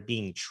 feel like they're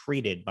being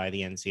treated by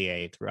the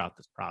NCAA throughout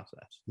this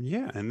process.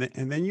 Yeah, and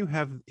then you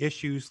have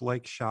issues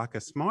like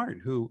Shaka Smart,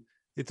 who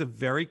it's a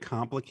very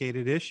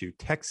complicated issue.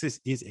 Texas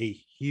is a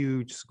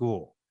huge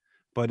school,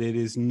 but it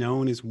is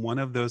known as one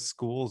of those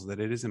schools that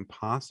it is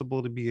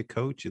impossible to be a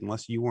coach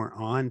unless you are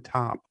on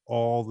top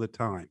all the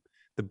time.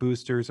 The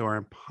boosters are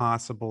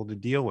impossible to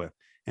deal with.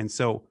 And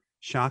so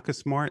Shaka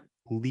Smart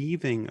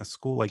leaving a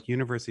school like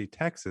University of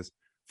Texas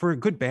for a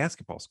good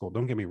basketball school.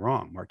 Don't get me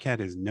wrong.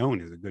 Marquette is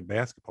known as a good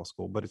basketball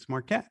school, but it's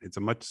Marquette. It's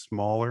a much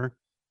smaller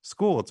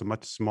school. It's a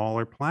much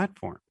smaller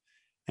platform.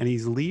 And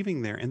he's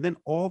leaving there. And then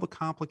all the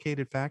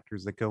complicated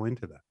factors that go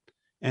into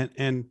that.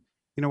 And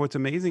what's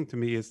amazing to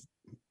me is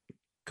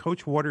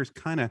Coach Waters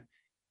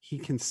he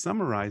can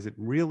summarize it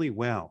really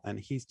well. And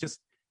he's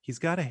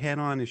got a head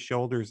on his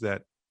shoulders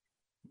that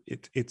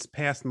it's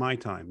past my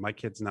time. My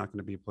kid's not going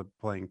to be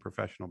playing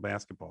professional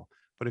basketball.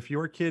 But if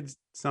your kids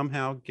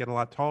somehow get a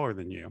lot taller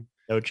than you,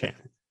 no chance.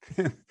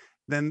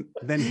 then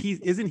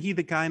isn't he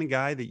the kind of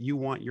guy that you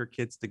want your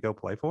kids to go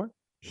play for?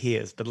 He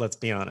is, but let's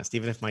be honest.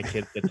 Even if my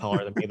kids get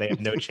taller than me, they have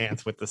no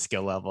chance with the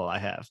skill level I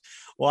have.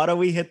 Why don't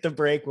we hit the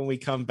break? When we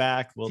come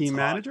back, we'll team talk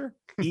manager,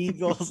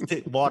 Eagles,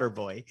 water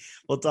boy.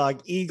 We'll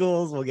talk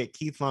Eagles. We'll get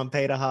Keith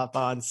Pompey to hop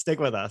on. Stick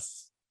with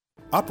us.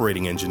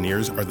 Operating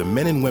engineers are the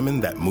men and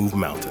women that move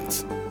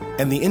mountains.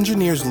 And the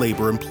Engineers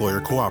Labor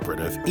Employer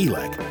Cooperative,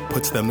 ELEC,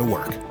 puts them to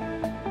work.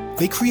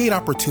 They create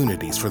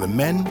opportunities for the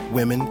men,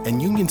 women,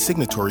 and union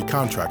signatory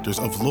contractors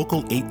of Local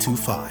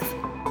 825,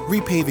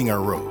 repaving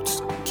our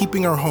roads,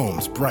 keeping our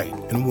homes bright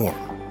and warm,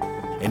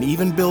 and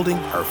even building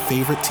our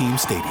favorite team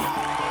stadium.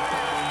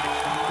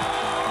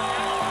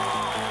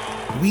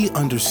 We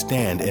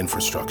understand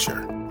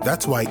infrastructure.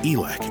 That's why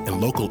ELEC and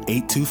Local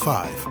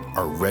 825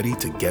 are ready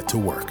to get to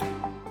work.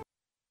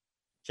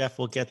 Jeff,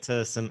 we'll get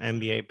to some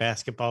NBA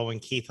basketball when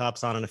Keith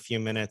hops on in a few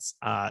minutes.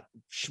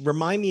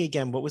 Remind me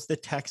again, what was the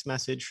text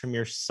message from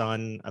your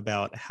son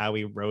about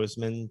Howie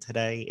Roseman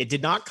today? It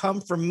did not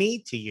come from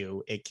me to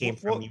you. It came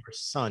from your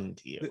son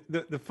to you.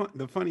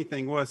 The funny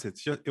thing was,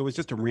 it was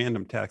just a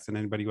random text, and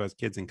anybody who has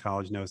kids in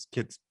college knows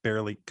kids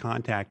barely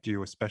contact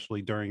you,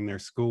 especially during their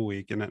school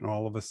week. And then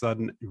all of a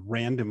sudden,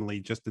 randomly,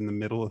 just in the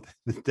middle of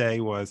the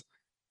day was,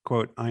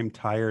 quote, "I'm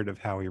tired of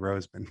Howie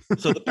Roseman."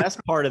 So the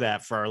best part of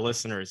that for our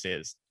listeners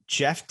is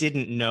Jeff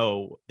didn't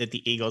know that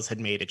the Eagles had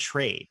made a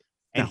trade,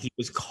 and he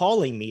was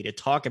calling me to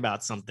talk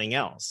about something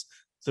else.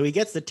 So he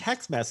gets the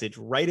text message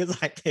right as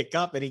I pick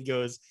up, and he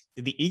goes,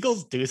 "Did the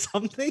Eagles do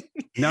something?"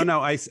 No.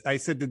 I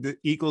said, "Did the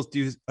Eagles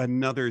do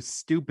another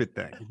stupid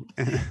thing?"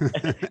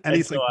 and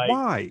he's like,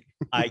 "Why?"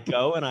 I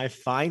go and I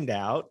find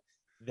out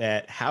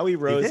that Howie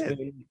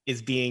Roseman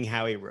is being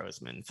Howie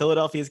Roseman.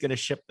 Philadelphia is going to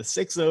ship the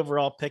 6th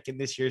overall pick in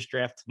this year's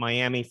draft to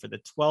Miami for the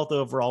 12th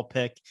overall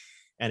pick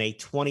and a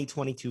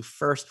 2022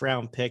 first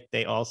round pick.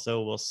 They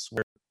also will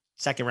swear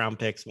second round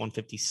picks,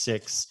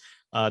 156.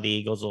 The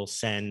Eagles will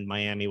send,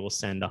 Miami will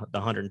send the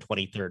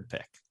 123rd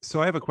pick.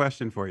 So I have a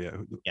question for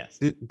you. Yes.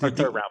 Third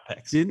round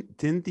picks.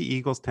 Didn't the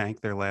Eagles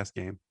tank their last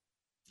game?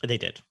 They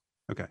did.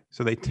 Okay.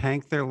 So they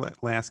tanked their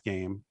last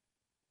game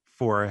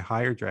for a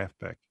higher draft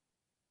pick,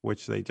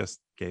 which they just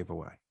gave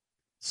away.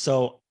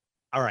 So,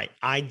 all right.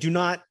 I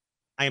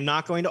am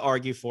not going to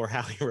argue for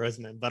Howie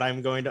Roseman, but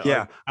I'm going to.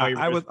 Yeah,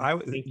 I was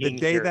the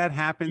day that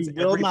happens,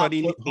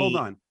 everybody, hold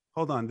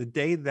on. The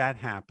day that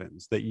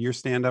happens, that you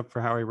stand up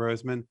for Howie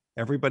Roseman,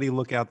 everybody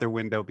look out their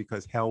window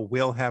because hell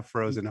will have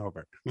frozen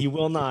over. You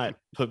will not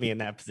put me in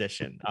that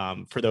position.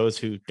 For those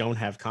who don't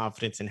have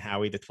confidence in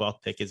Howie, the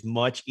 12th pick is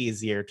much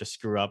easier to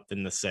screw up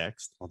than the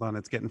 6th. Hold on,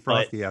 it's getting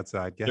frosty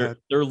outside. Go ahead.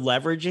 They're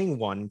leveraging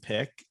one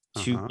pick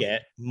to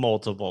get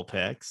multiple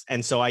picks.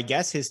 And so I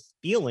guess his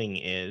feeling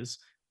is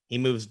he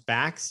moves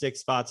back 6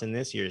 spots in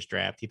this year's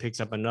draft. He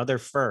picks up another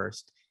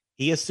first.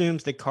 He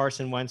assumes that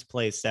Carson Wentz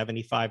plays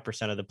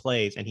 75% of the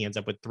plays, and he ends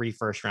up with 3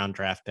 first-round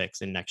draft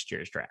picks in next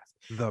year's draft.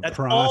 That's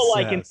all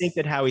I can think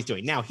that Howie's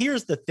doing. Now,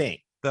 here's the thing.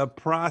 The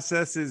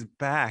process is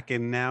back,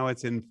 and now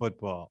it's in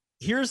football.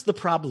 Here's the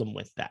problem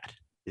with that.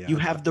 Yeah, you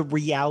have the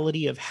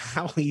reality of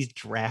Howie's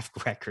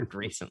draft record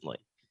recently.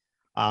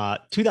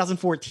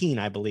 2014,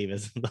 I believe,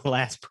 is the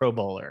last Pro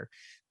Bowler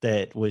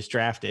that was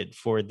drafted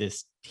for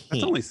this team.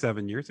 That's only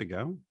 7 years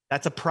ago.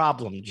 That's a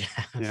problem,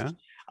 Jeff. Yeah.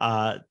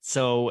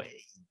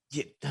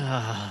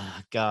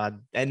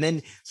 God. And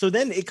then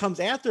it comes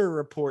after a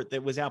report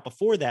that was out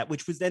before that,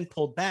 which was then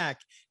pulled back,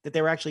 that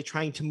they were actually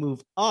trying to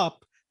move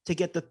up to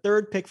get the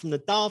 3rd pick from the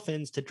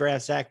Dolphins to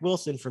draft Zach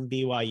Wilson from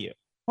BYU.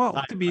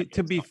 Well, to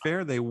be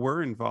fair, they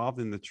were involved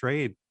in the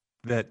trade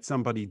that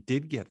somebody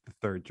did get the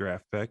 3rd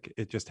draft pick.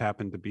 It just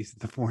happened to be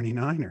the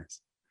 49ers.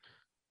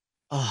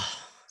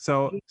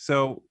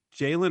 So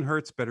Jalen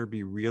Hurts better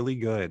be really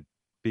good,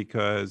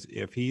 because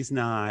if he's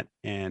not,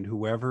 and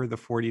whoever the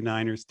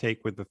 49ers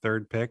take with the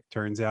 3rd pick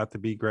turns out to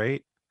be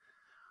great,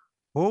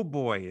 oh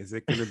boy, is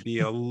it going to be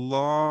a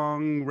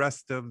long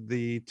rest of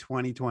the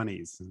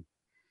 2020s.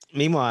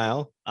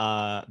 Meanwhile,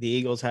 the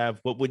Eagles have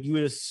what you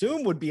would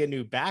assume would be a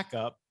new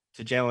backup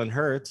to Jalen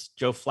Hurts.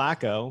 Joe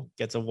Flacco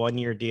gets a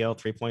 1-year deal,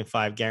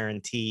 3.5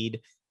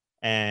 guaranteed,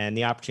 and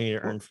the opportunity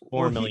to earn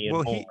 $4 million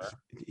more.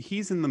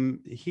 He's in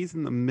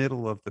the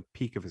middle of the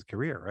peak of his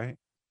career, right?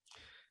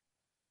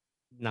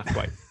 Not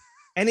quite.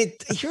 And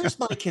here's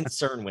my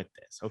concern with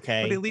this,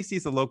 okay? But at least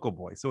he's a local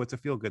boy, so it's a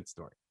feel-good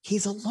story.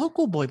 He's a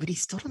local boy, but he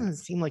still doesn't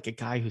seem like a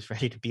guy who's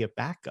ready to be a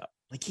backup.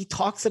 Like, he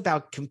talks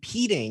about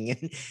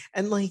competing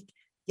and like,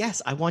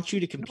 yes, I want you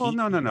to compete. Well,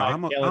 no.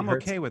 I'm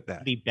okay with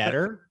that. Be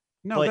better.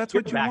 That's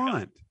what you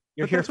want.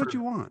 That's what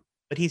you want.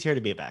 But he's here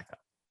to be a backup.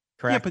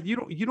 Correct. Yeah, but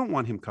you don't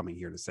want him coming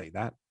here to say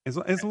that.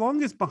 As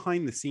long as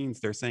behind the scenes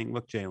they're saying,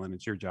 "Look, Jalen,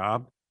 it's your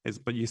job.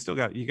 But you still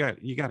got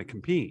to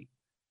compete.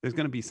 There's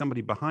going to be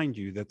somebody behind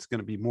you that's going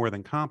to be more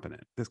than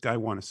competent. This guy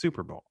won a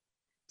Super Bowl.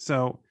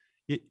 So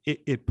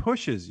it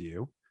pushes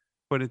you,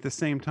 but at the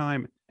same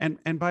time,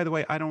 and by the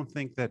way, I don't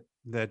think that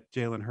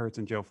Jalen Hurts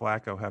and Joe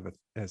Flacco have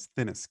as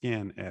thin a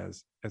skin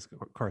as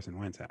Carson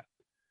Wentz had.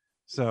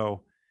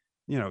 So,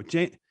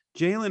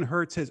 Jalen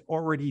Hurts has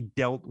already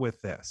dealt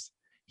with this.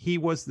 He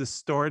was the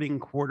starting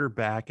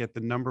quarterback at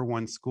the number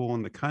one school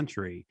in the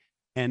country,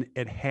 and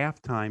at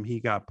halftime he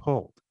got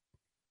pulled,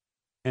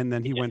 and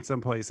then he went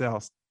someplace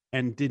else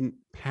and didn't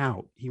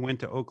pout. He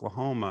went to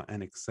Oklahoma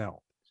and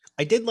excelled.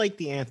 I did like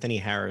the Anthony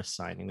Harris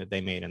signing that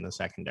they made in the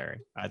secondary.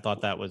 I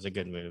thought that was a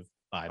good move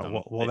by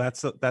them. Well,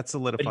 that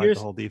solidified the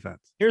whole defense.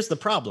 Here's the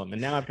problem,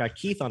 and now I've got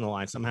Keith on the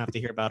line, so I'm gonna have to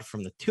hear about it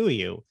from the two of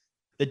you.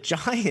 The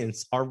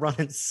Giants are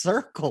running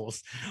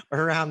circles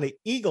around the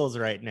Eagles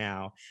right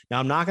now. Now,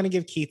 I'm not going to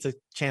give Keith a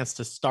chance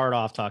to start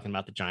off talking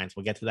about the Giants.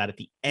 We'll get to that at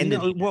the end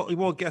of the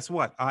Well, guess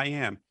what? I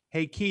am.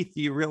 Hey, Keith,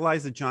 do you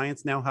realize the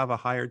Giants now have a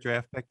higher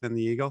draft pick than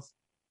the Eagles?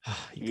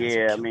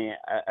 Yeah, I mean,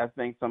 I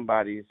think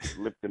somebody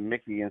slipped a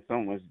Mickey in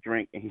someone's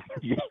drink and he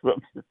gave up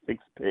the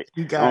sixth pick.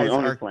 You guys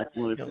are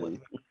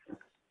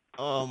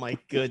oh my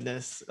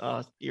goodness!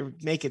 You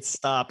make it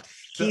stop.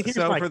 Keith,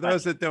 so for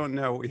those that don't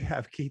know, we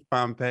have Keith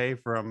Pompey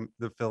from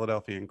the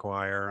Philadelphia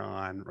Inquirer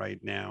on right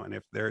now, and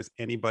if there's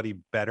anybody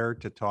better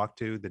to talk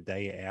to the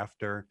day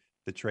after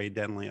the trade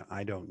deadline,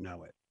 I don't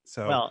know it.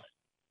 So, well,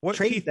 what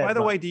Keith? By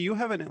the way, do you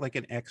have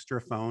an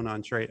extra phone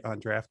on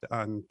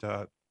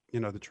the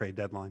trade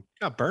deadline?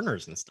 Got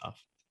burners and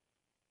stuff.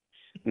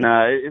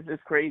 No,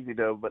 it's crazy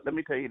though. But let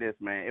me tell you this,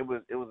 man. It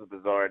was a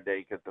bizarre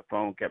day because the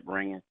phone kept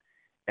ringing.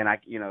 And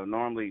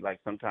normally, like,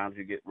 sometimes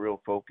you get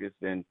real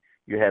focused and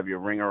you have your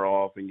ringer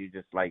off and you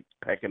just like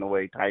pecking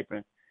away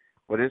typing.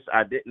 But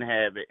I didn't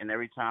have it. And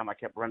every time I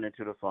kept running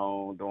to the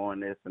phone,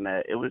 doing this and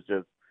that, it was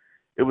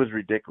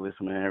ridiculous,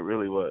 man. It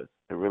really was.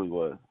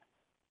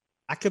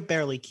 I could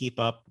barely keep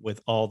up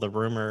with all the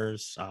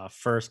rumors.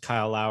 First,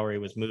 Kyle Lowry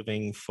was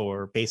moving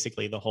for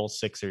basically the whole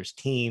Sixers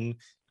team.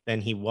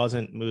 Then he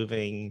wasn't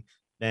moving.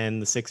 Then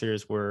the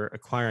Sixers were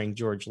acquiring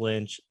George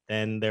Lynch.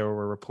 Then there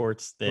were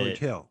reports that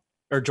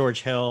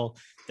George Hill.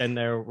 Then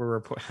there were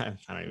reports. I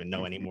don't even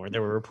know anymore.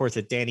 There were reports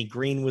that Danny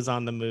Green was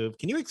on the move.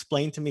 Can you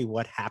explain to me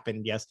what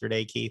happened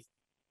yesterday, Keith?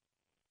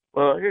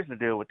 Well, here's the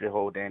deal with the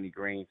whole Danny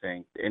Green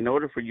thing. In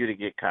order for you to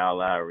get Kyle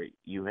Lowry,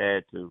 you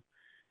had to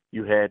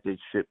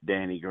ship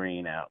Danny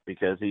Green out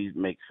because he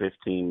makes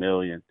 $15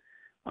 million.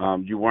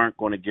 You weren't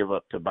going to give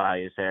up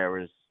Tobias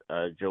Harris,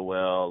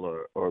 Joel,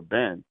 or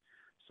Ben.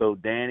 So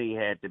Danny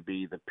had to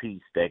be the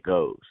piece that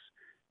goes.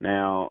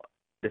 Now,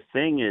 the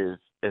thing is,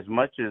 as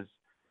much as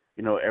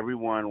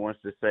everyone wants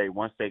to say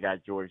once they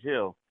got George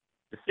Hill,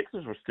 the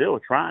Sixers were still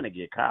trying to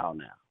get Kyle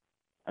now.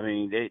 I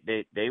mean,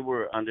 they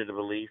were under the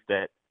belief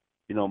that,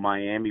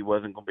 Miami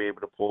wasn't going to be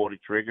able to pull the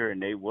trigger,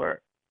 and they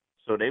were.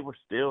 So they were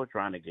still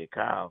trying to get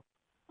Kyle.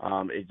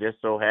 It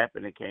just so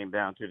happened it came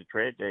down to the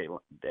trade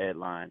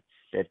deadline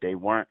that they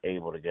weren't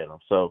able to get him.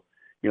 So,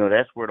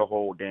 that's where the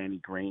whole Danny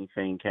Green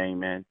thing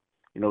came in.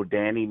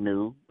 Danny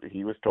knew,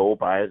 he was told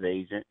by his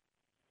agent,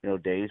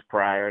 days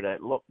prior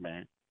that, look,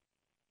 man,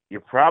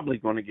 you're probably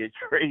going to get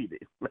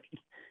traded,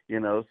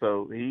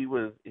 so he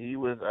was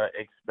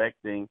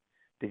expecting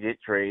to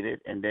get traded.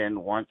 And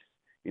then once,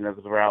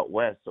 because we're out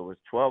west, so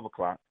it's 12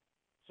 o'clock.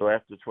 So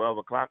after 12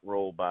 o'clock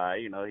rolled by,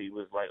 he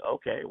was like,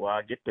 okay,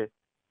 well,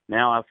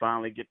 now I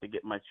finally get to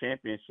get my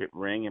championship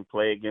ring and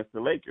play against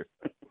the Lakers,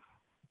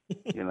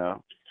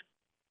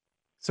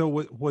 So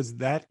was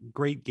that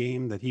great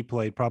game that he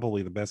played,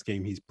 probably the best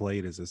game he's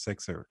played as a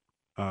Sixer,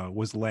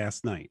 was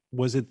last night?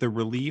 Was it the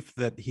relief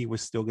that he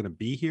was still going to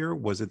be here?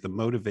 Was it the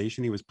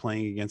motivation he was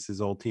playing against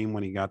his old team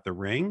when he got the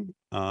ring?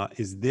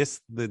 Is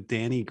this the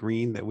Danny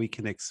Green that we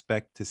can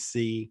expect to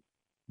see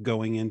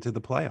going into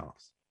the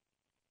playoffs?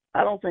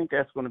 I don't think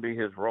that's going to be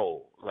his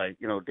role. Like,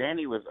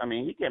 Danny was,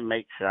 he can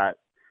make shots,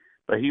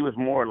 but he was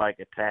more like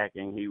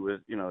attacking. He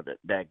was,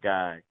 that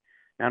guy.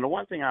 Now, the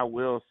one thing I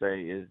will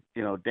say is,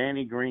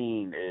 Danny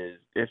Green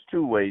there's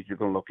two ways you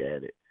can look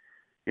at it.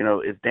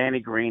 Is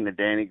Danny Green the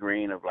Danny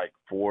Green of like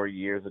 4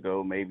 years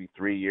ago, maybe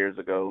 3 years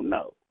ago?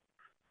 No.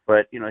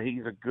 But,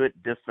 he's a good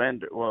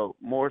defender. Well,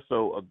 more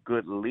so a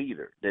good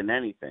leader than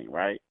anything,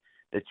 right,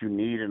 that you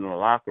need in the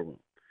locker room.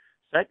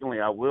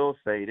 Secondly, I will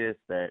say this,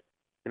 that,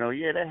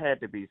 there had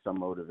to be some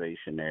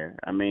motivation there.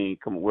 I mean,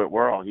 come on,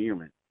 we're all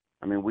human.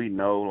 I mean, we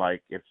know,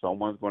 like, if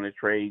someone's going to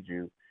trade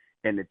you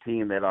and the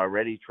team that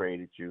already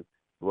traded you,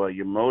 well,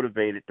 you're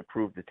motivated to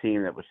prove the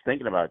team that was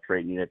thinking about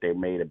trading you that they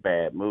made a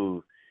bad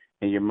move,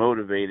 and you're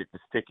motivated to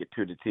stick it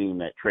to the team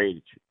that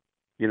traded you.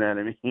 You know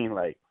what I mean?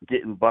 Like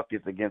getting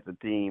buckets against a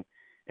team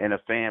and a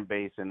fan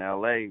base in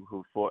L.A.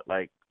 who thought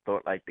like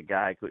the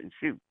guy couldn't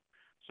shoot.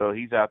 So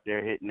he's out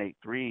there hitting 8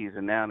 threes,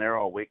 and now they're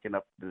all waking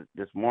up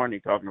this morning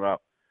talking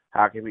about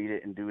how come he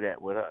didn't do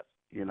that with us,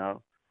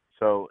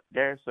 So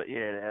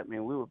we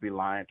would be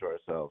lying to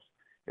ourselves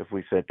if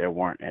we said there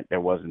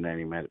wasn't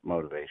any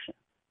motivation.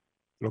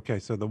 Okay,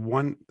 so the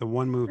one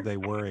move they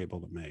were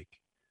able to make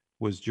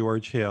was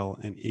George Hill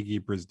and Iggy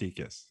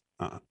Brzdikis.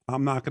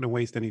 I'm not going to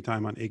waste any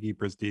time on Iggy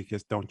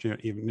Brzdikis. Don't you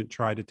even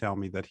try to tell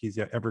me that he's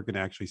ever going to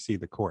actually see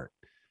the court.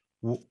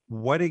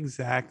 What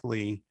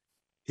exactly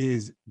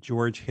is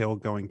George Hill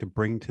going to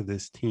bring to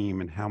this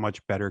team, and how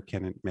much better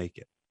can it make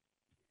it?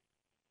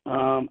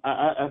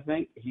 I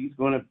think he's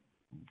going to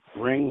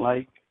bring,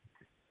 like,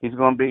 he's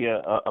going to be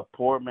a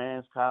poor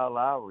man's Kyle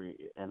Lowry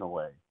in a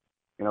way.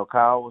 You know,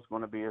 Kyle was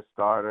going to be a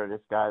starter.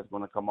 This guy's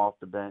going to come off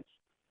the bench.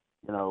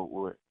 You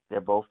know,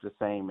 they're both the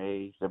same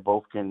age. They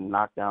both can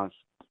knock down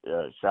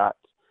shots.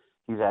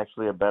 He's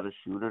actually a better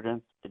shooter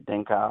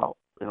than Kyle,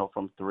 you know,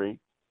 from three.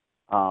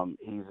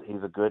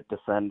 He's a good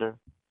defender,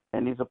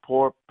 and he's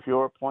a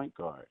pure point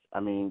guard. I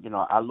mean, you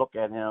know, I look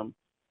at him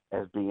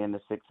as being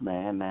the sixth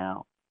man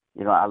now.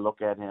 You know, I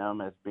look at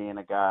him as being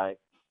a guy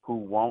who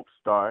won't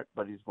start,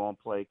 but he's going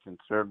to play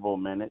considerable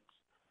minutes.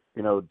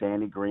 You know,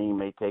 Danny Green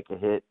may take a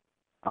hit.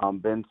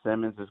 Ben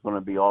Simmons is going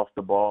to be off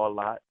the ball a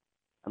lot.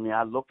 I mean,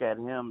 I look at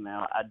him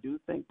now. I do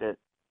think that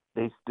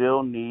they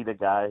still need a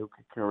guy who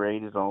can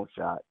create his own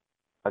shot,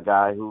 a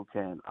guy who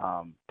can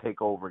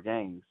take over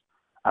games.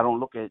 I don't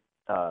look at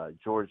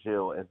George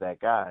Hill as that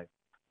guy,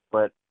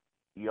 but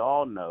you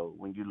all know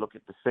when you look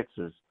at the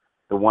Sixers,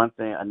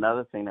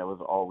 another thing that was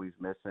always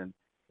missing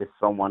is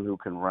someone who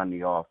can run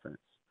the offense,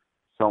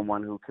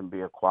 someone who can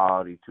be a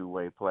quality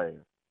two-way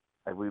player.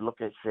 Like, we look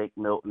at Shake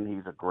Milton,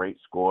 he's a great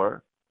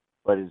scorer,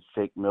 but is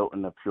Shake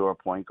Milton a pure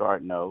point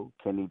guard? No.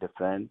 Can he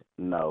defend?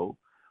 No.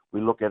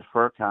 We look at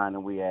Furkan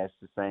and we ask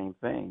the same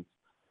things,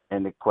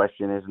 and the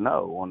question is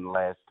no on the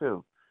last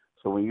two.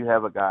 So when you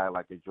have a guy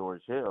like a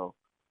George Hill,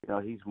 you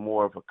know, he's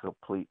more of a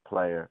complete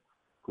player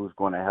who's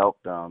going to help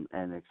them,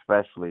 and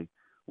especially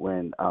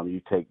when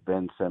you take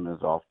Ben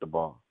Simmons off the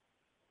ball.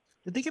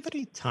 Did they give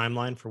any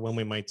timeline for when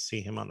we might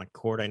see him on the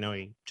court? I know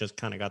he just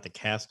kind of got the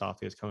cast off.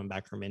 He was coming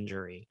back from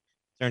injury. Is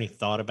there any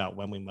thought about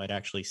when we might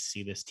actually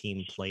see this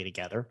team play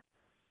together?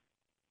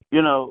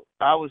 You know,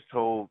 I was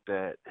told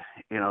that,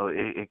 you know,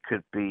 it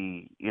could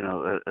be, you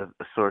know,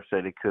 a source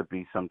said it could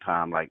be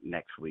sometime like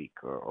next week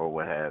or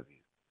what have you.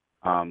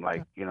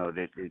 Like, you know,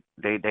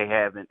 they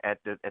haven't at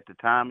the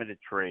time of the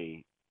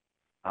trade,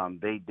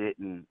 they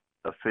didn't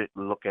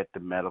look at the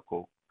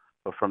medical,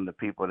 but from the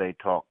people they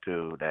talked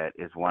to, that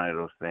is one of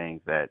those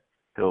things that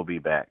he'll be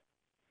back.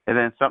 And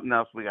then something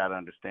else we got to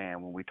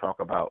understand when we talk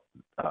about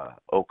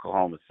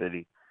Oklahoma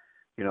City,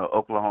 you know,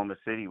 Oklahoma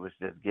City was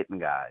just getting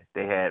guys.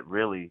 They had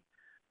really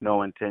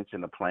no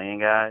intention of playing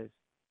guys,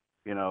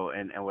 you know,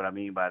 and what I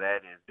mean by that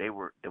is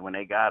when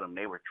they got them,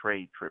 they were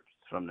trade trips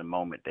from the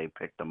moment they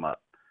picked them up.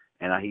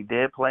 And he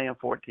did play in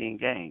 14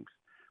 games,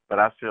 but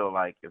I feel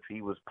like if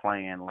he was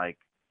playing like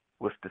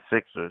with the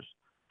Sixers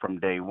from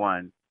day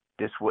one,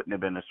 this wouldn't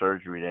have been the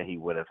surgery that he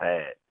would have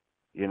had.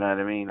 You know what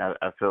I mean? I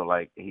feel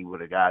like he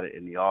would have got it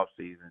in the off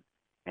season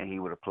and he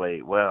would have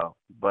played well.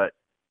 But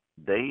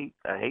I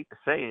hate to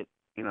say it,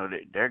 you know,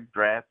 they're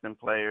drafting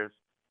players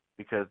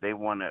because they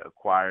want to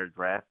acquire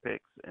draft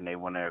picks and they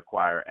want to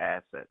acquire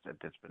assets at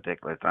this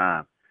particular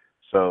time.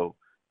 So,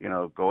 you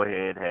know, go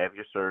ahead, have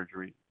your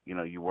surgery. You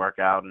know, you work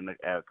out in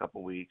a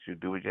couple of weeks, you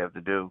do what you have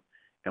to do,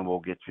 and we'll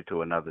get you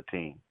to another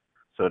team.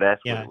 So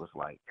that's what it was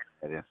like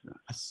in that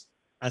instance.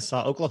 I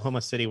saw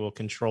Oklahoma City will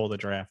control the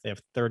draft. They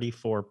have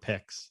 34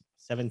 picks,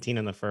 17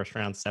 in the first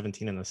round,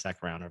 17 in the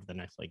second round over the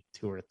next like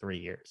 2 or 3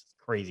 years. It's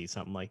crazy,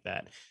 something like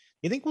that.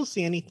 You think we'll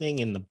see anything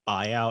in the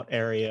buyout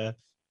area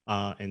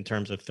in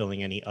terms of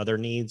filling any other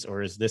needs,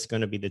 or is this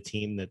going to be the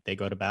team that they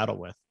go to battle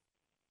with?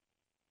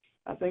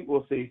 I think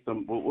we'll see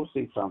we'll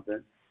see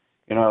something.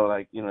 You know,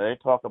 like, you know, they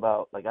talk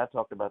about, like I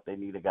talked about, they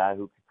need a guy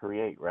who can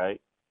create,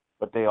 right?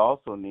 But they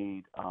also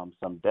need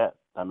some depth.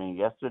 I mean,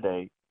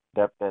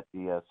 depth at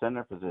the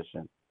center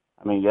position.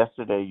 I mean,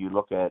 yesterday you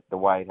look at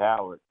Dwight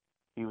Howard,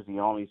 he was the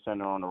only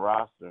center on the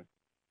roster,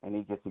 and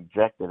he gets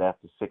ejected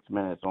after 6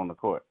 minutes on the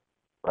court,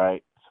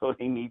 right? So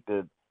they need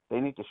to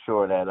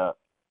shore that up.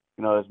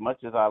 You know, as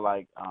much as I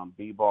like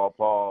B-ball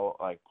Paul,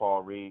 like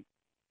Paul Reed,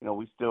 you know,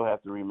 we still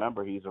have to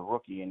remember he's a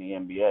rookie in the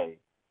NBA.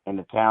 And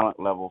the talent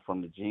level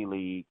from the G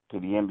League to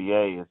the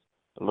NBA is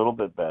a little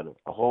bit better,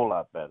 a whole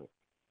lot better.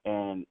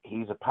 And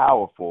he's a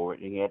power forward,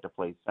 and he had to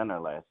play center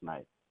last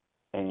night.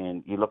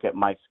 And you look at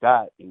Mike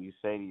Scott, and you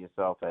say to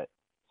yourself, at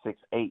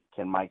 6'8",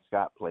 can Mike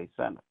Scott play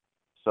center?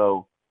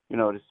 So, you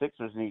know, the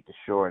Sixers need to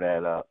shore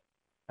that up.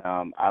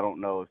 I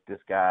don't know if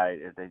this guy,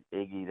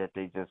 Iggy that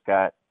they just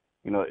got,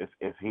 you know,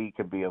 if he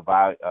could be a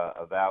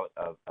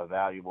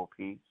valuable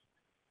piece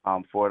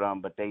for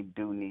them, but they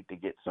do need to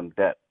get some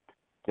depth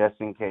just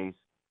in case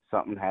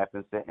something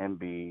happens to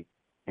Embiid,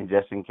 and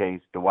just in case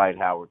Dwight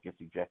Howard gets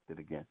ejected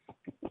again.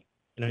 You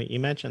know, you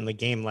mentioned the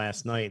game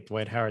last night,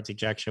 Dwight Howard's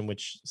ejection,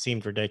 which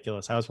seemed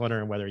ridiculous. I was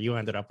wondering whether you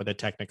ended up with a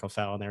technical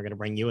foul and they were going to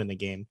bring you in the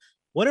game.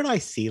 What did I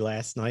see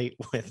last night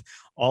with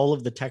all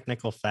of the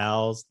technical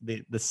fouls?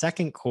 The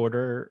second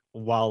quarter,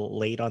 while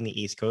late on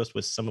the East Coast,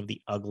 was some of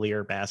the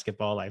uglier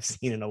basketball I've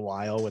seen in a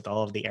while, with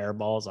all of the air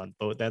balls on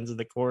both ends of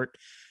the court.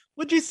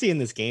 What did you see in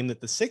this game that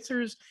the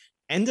Sixers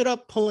ended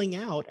up pulling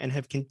out and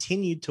have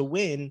continued to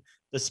win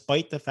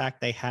despite the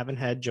fact they haven't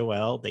had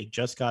Joel, they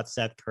just got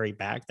Seth Curry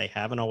back. They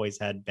haven't always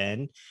had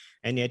Ben.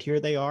 And yet here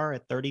they are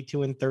at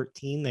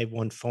 32-13. They've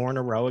won 4 in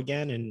a row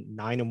again and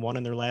 9-1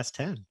 in their last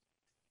 10.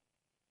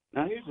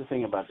 Now here's the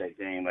thing about that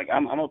game. Like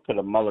I'm gonna put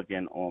a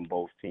mulligan on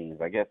both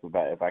teams. I guess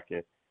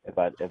if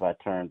I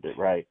termed it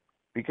right.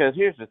 Because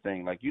here's the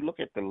thing. Like you look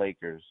at the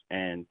Lakers,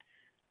 and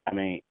I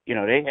mean,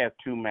 they have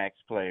 2 max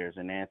players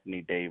in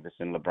Anthony Davis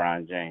and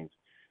LeBron James.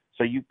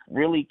 So you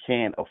really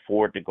can't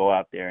afford to go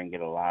out there and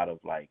get a lot of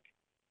like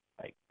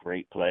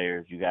great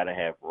players. You got to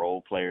have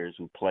role players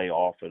who play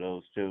off of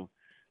those two.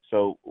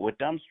 So with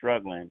them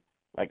struggling,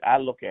 like I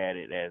look at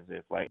it as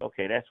if like,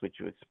 okay, that's what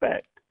you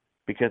expect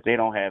because they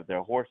don't have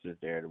their horses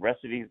there. The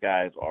rest of these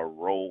guys are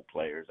role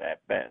players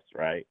at best,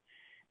 right?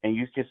 And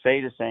you could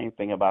say the same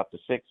thing about the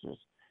Sixers.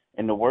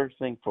 And the worst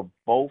thing for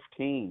both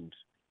teams,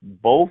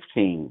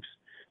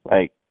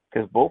 like,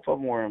 because both of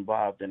them were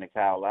involved in the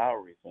Kyle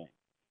Lowry thing.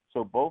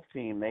 So both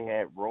teams, they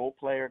had role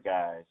player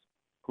guys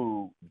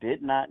who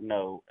did not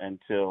know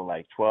until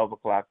like 12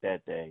 o'clock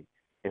that day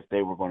if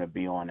they were going to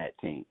be on that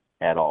team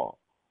at all.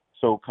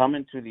 So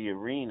coming to the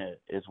arena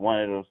is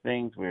one of those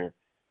things where,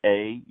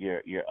 A,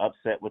 you're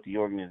upset with the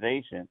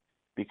organization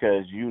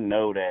because you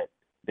know that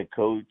the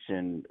coach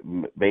and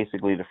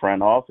basically the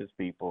front office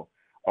people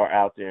are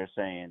out there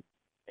saying,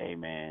 hey,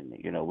 man,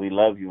 we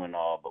love you and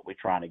all, but we're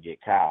trying to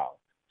get Kyle.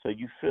 So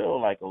you feel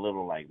like a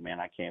little like, man,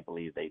 I can't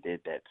believe they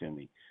did that to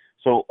me.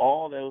 So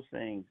all those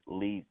things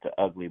lead to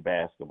ugly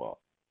basketball.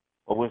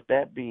 But with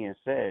that being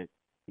said,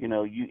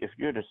 if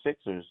you're the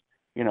Sixers,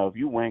 if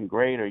you win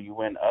great or you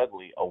win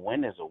ugly, a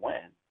win is a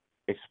win,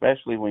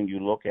 especially when you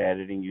look at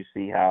it and you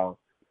see how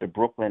the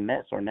Brooklyn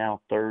Nets are now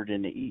 3rd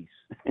in the East.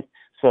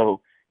 So,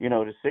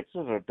 the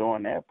Sixers are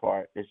doing their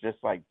part. It's just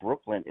like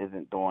Brooklyn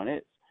isn't doing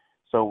it.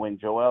 So when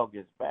Joel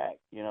gets back,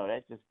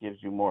 that just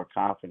gives you more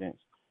confidence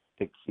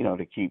to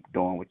keep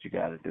doing what you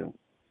got to do.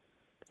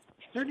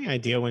 Is there any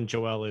idea when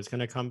Joel is going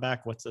to come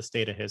back? What's the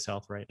state of his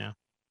health right now?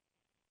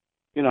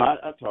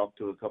 I talked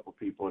to a couple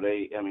people.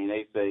 They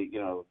say,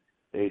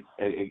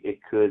 it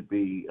could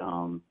be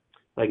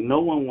like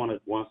no one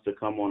wants to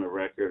come on the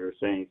record or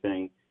say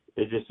anything.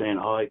 They're just saying,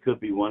 oh, it could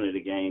be one of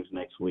the games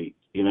next week.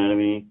 You know what I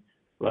mean?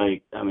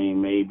 Like,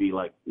 maybe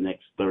like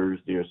next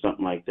Thursday or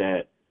something like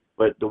that.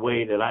 But the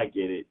way that I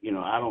get it,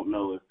 I don't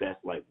know if that's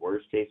like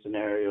worst case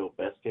scenario,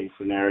 best case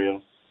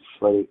scenario.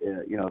 But,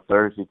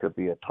 Thursday could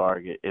be a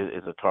target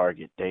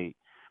date.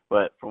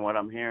 But from what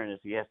I'm hearing is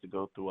he has to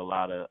go through a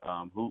lot of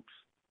hoops,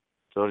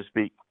 so to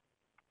speak,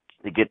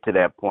 to get to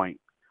that point.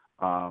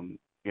 So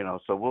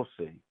we'll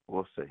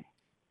see.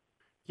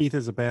 Keith,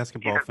 as a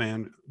basketball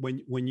fan,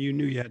 when you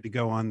knew you had to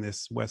go on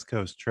this West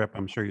Coast trip,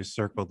 I'm sure you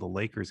circled the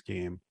Lakers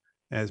game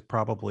as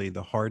probably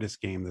the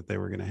hardest game that they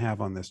were going to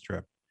have on this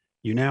trip.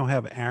 You now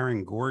have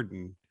Aaron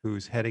Gordon,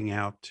 who's heading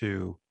out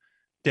to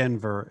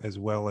Denver, as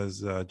well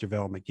as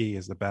JaVale McGee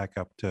as the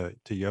backup to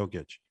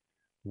Jokic.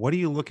 What are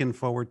you looking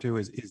forward to?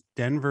 Is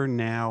Denver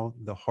now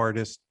the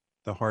hardest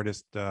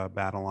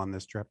battle on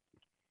this trip?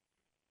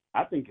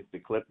 I think it's the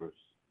Clippers.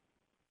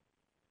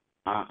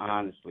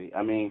 Honestly,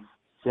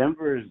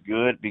 Denver is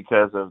good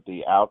because of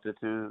the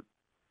altitude,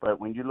 but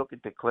when you look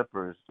at the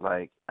Clippers,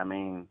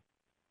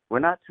 we're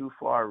not too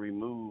far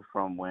removed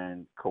from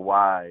when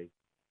Kawhi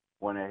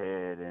went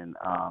ahead and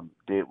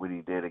did what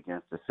he did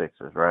against the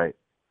Sixers, right?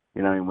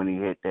 When he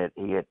hit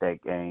that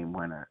game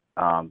winner.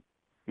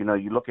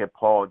 You look at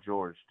Paul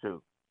George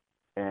too,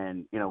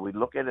 and we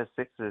look at a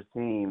Sixers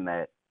team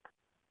that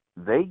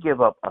they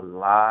give up a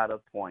lot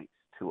of points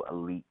to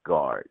elite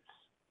guards,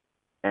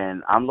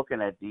 and I'm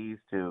looking at these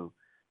two.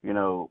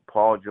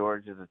 Paul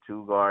George is a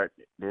 2 guard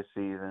this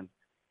season.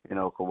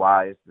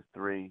 Kawhi is the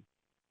 3.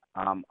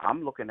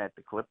 I'm looking at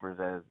the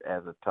Clippers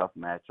as a tough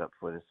matchup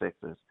for the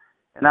Sixers.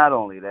 And not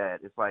only that,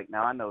 it's like,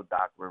 now I know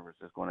Doc Rivers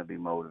is going to be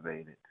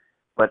motivated,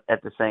 but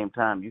at the same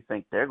time, you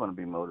think they're going to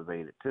be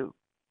motivated too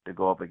to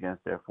go up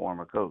against their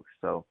former coach.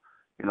 So,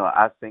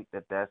 I think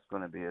that that's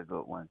going to be a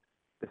good one.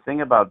 The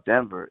thing about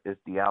Denver is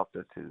the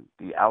altitude.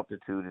 The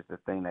altitude is the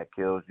thing that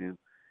kills you.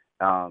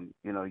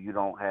 You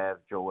don't have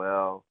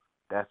Joel.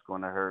 That's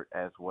going to hurt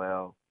as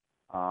well,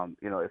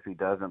 if he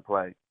doesn't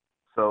play.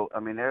 So,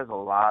 there's a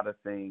lot of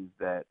things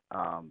that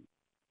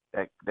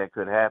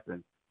could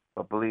happen.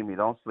 But believe me,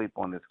 don't sleep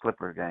on this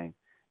Clipper game.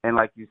 And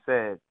like you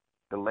said,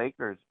 the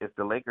Lakers, if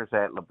the Lakers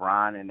had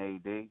LeBron and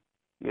AD,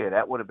 yeah,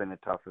 that would have been the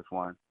toughest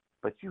one.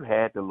 But you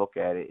had to look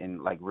at it and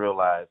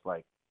realize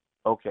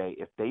okay,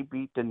 if they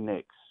beat the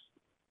Knicks,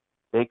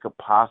 they could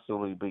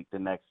possibly beat the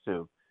next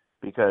 2,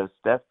 because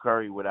Steph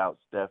Curry without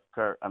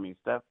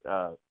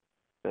the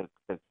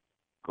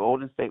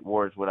Golden State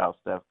Warriors without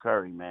Steph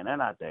Curry, man, they're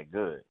not that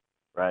good,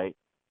 right?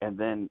 And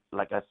then,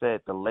 like I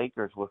said, the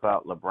Lakers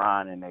without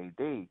LeBron and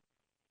AD,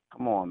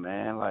 come on,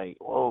 man,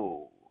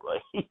 whoa,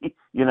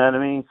 you know what I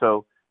mean?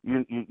 So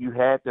you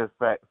had to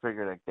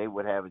figure that they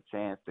would have a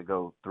chance to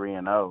go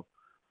 3-0,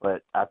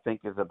 but I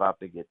think it's about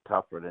to get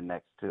tougher the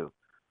next 2.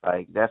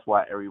 That's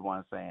why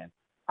everyone's saying,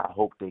 I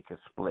hope they could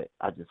split.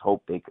 I just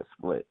hope they could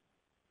split.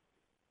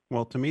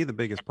 Well, to me, the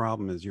biggest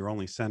problem is your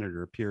only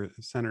senator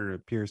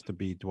appears to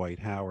be Dwight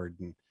Howard,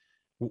 and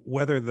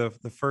whether the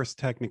first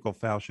technical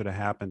foul should have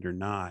happened or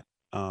not,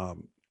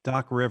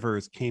 Doc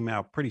Rivers came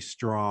out pretty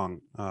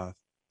strong,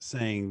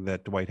 saying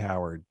that Dwight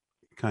Howard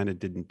kind of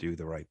didn't do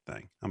the right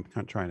thing. I'm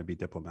kind of trying to be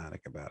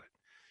diplomatic about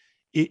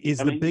it. Is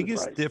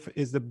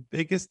the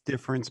biggest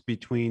difference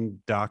between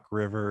Doc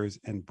Rivers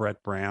and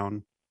Brett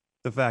Brown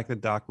the fact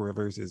that Doc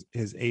Rivers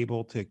is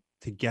able to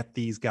get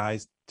these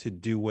guys to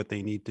do what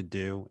they need to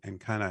do and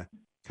kind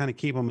of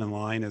keep them in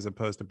line, as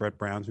opposed to Brett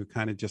Brown, who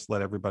kind of just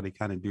let everybody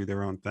kind of do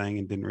their own thing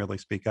and didn't really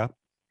speak up?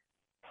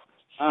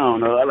 I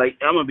don't know. Like,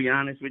 I'm gonna be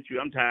honest with you.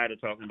 I'm tired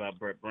of talking about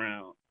Brett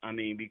Brown. I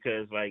mean,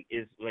 because like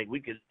it's like we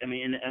could. I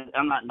mean, and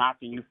I'm not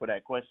knocking you for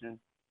that question,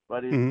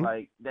 but it's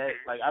like that.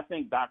 Like, I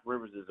think Doc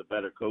Rivers is a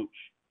better coach.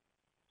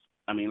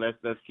 I mean,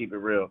 let's keep it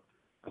real.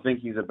 I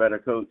think he's a better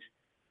coach,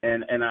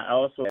 and I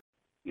also,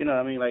 you know,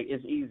 I mean, like,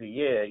 it's easy.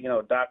 Yeah, you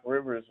know, Doc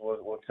Rivers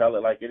will tell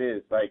it like it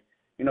is. Like,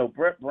 you know,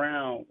 Brett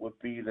Brown would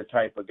be the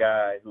type of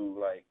guy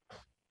who, like,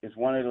 it's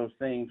one of those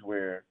things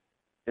where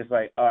it's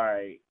like, all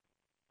right,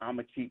 I'm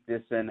going to keep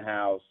this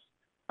in-house.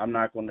 I'm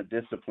not going to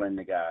discipline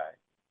the guy.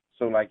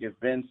 So, like, if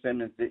Ben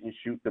Simmons didn't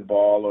shoot the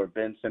ball or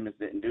Ben Simmons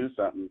didn't do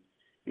something,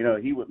 you know,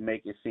 he would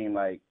make it seem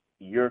like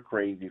you're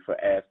crazy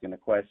for asking a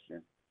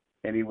question.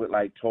 And he would,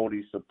 like,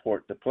 totally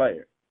support the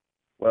player.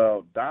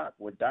 Well,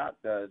 what Doc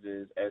does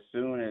is, as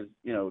soon as,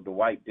 you know,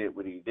 Dwight did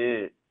what he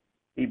did,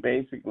 he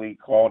basically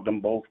called them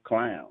both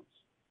clowns,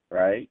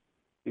 right?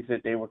 He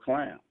said they were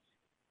clowns,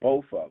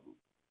 both of them.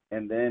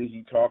 And then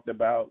he talked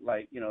about,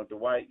 like, you know,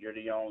 Dwight, you're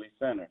the only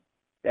center.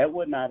 That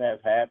would not have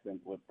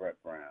happened with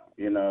Brett Brown,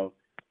 you know.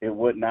 It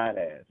would not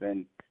have.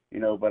 And, you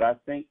know, but I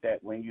think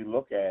that when you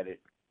look at it,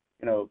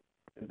 you know,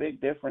 the big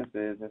difference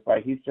is it's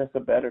like he's just a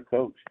better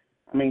coach.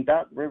 I mean,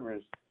 Doc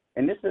Rivers,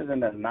 and this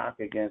isn't a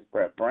knock against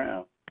Brett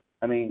Brown.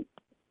 I mean,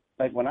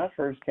 like, when I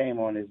first came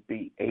on this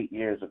beat 8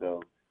 years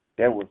ago,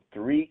 there were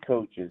 3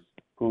 coaches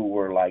who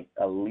were, like,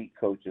 elite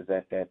coaches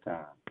at that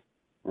time.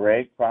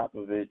 Greg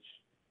Popovich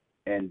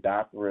and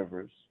Doc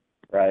Rivers,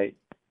 right,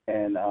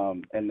 and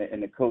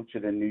the coach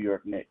of the New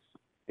York Knicks.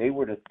 They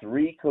were the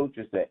 3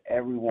 coaches that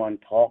everyone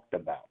talked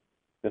about.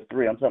 The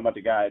 3. I'm talking about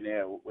the guy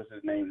there. What's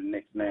his name? The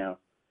Knicks now.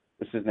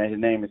 What's his name? His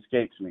name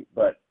escapes me.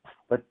 But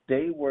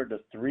they were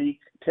the 3.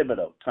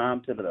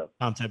 Tom Thibodeau.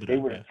 They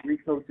were the 3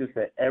 coaches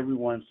that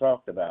everyone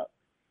talked about.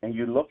 And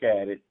you look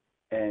at it,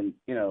 and,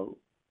 you know,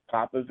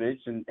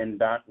 Popovich and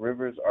Doc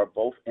Rivers are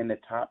both in the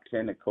top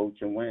 10 of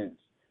coaching wins.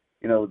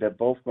 You know, they're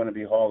both going to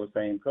be Hall of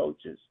Fame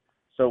coaches.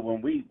 So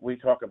when we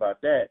talk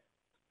about that,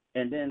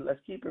 and then let's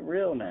keep it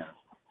real now.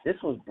 This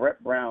was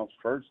Brett Brown's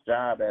first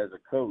job as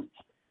a coach,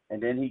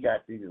 and then he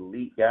got these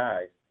elite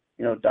guys.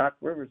 You know, Doc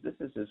Rivers, this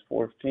is his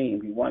 4th team.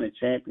 He won a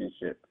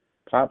championship.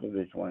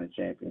 Popovich won a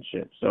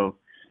championship. So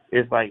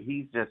it's like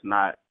he's just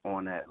not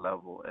on that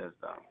level as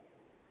them.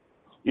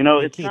 You know,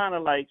 it's kind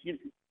of like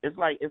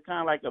it's kind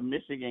of like a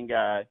Michigan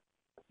guy,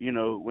 you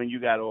know, when you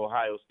got an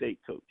Ohio State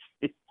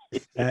coach.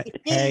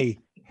 Hey,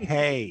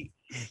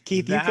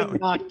 Keith, you can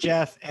knock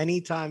Jeff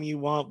anytime you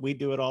want. We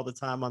do it all the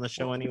time on the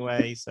show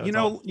anyway. So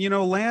you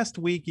know, last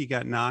week you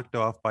got knocked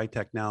off by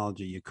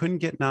technology. You couldn't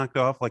get knocked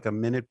off like a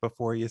minute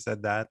before you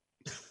said that.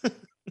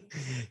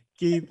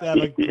 Keith, have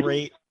a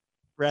great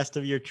rest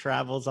of your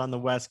travels on the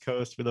West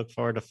Coast. We look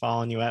forward to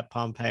following you at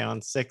Pompey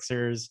on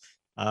Sixers,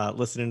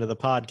 listening to the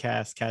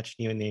podcast,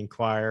 catching you in the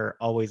Inquirer.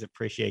 Always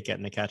appreciate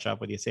getting to catch up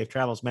with you. Safe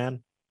travels,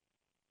 man.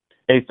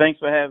 Hey, thanks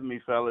for having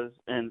me, fellas,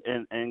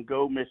 and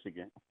go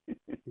Michigan.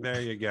 There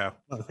you go.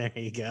 Oh, there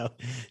you go.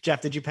 Jeff,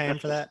 did you pay him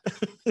for that?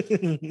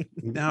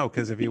 No,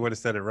 because if he would have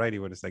said it right, he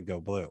would have said go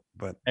blue.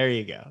 But there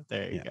you go.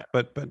 There you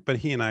go. But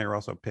he and I are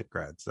also Pitt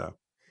grads, so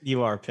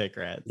you are Pitt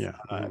grads. Yeah.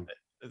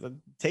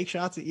 Take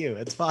shots at you.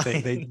 It's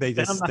fine. They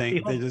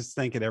just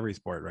think at every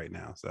sport right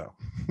now. So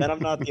then I'm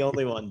not the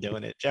only one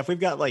doing it. Jeff, we've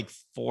got like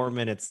 4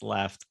 minutes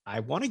left. I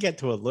want to get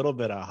to a little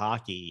bit of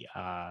hockey.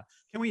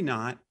 Can we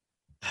not?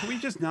 Can we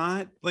just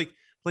not? Like,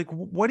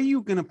 what are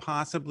you going to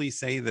possibly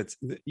say that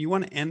you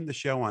want to end the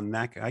show on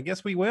that? I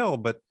guess we will,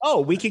 but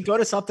we can go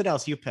to something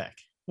else. You pick.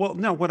 Well,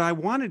 no, what I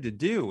wanted to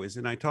do is,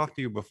 and I talked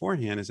to you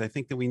beforehand, is I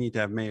think that we need to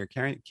have Mayor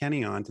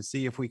Kenny on to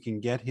see if we can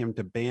get him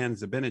to ban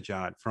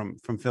Zibanejad from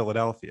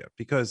Philadelphia,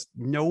 because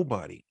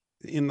nobody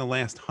in the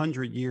last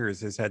 100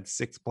 years has had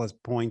 6+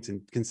 points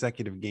in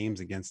consecutive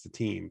games against the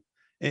team.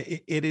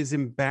 It is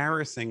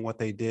embarrassing what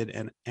they did.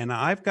 And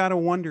I've got to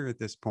wonder at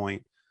this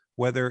point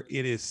whether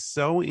it is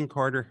so in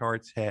Carter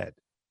Hart's head,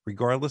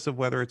 regardless of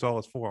whether it's all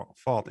his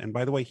fault. And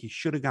by the way, he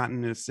should have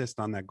gotten an assist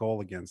on that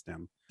goal against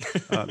him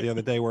the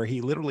other day, where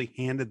he literally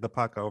handed the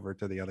puck over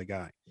to the other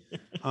guy.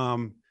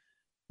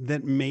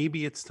 That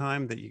maybe it's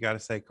time that you got to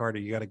say, Carter,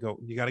 you got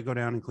to go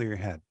down and clear your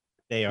head.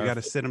 You got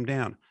to sit him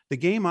down. The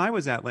game I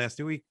was at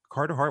last week,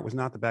 Carter Hart was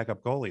not the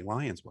backup goalie.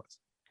 Lyons was.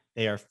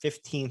 They are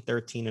 15,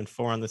 13, and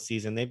 4 on the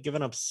season. They've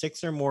given up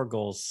 6 or more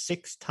goals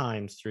 6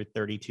 times through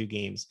 32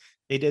 games.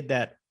 They did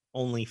that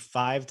only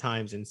 5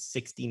 times in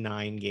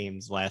 69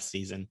 games last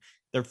season.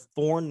 They're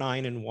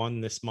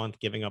 4-9-1 this month,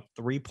 giving up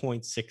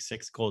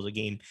 3.66 goals a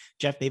game.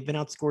 Jeff, they've been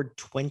outscored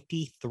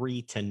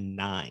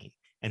 23-9,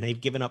 and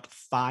they've given up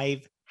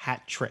 5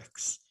 hat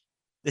tricks.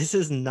 This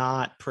is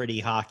not pretty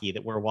hockey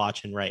that we're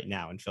watching right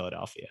now in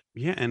Philadelphia.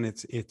 Yeah, and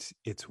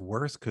it's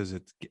worse because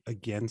it's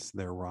against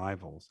their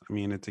rivals. I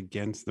mean, it's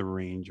against the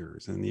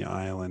Rangers and the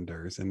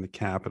Islanders and the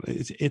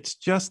Capitals.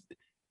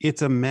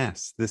 It's a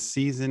mess. The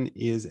season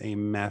is a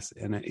mess,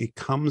 and it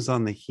comes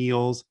on the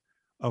heels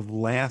of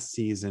last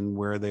season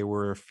where they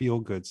were a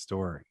feel-good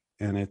story.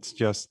 And it's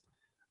just,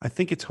 I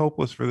think it's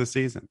hopeless for the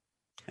season.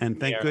 And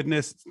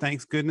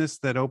thanks goodness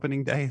that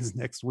opening day is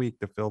next week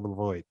to fill the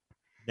void.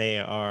 They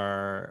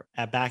are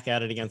back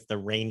at it against the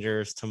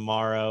Rangers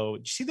tomorrow.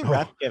 Did you see the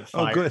ref get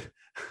fired? Oh, good.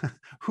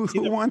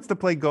 Who wants to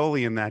play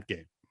goalie in that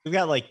game? We've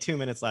got like 2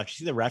 minutes left. Did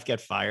you see the ref get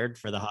fired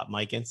for the hot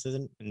mic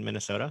incident in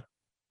Minnesota?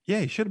 Yeah,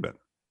 he should have been.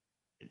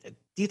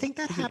 Do you think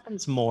that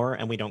happens more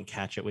and we don't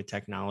catch it with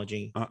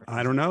technology?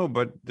 I don't know,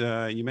 but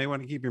you may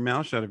want to keep your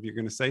mouth shut if you're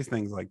going to say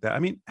things like that. I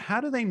mean, how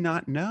do they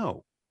not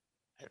know?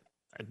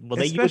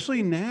 Well,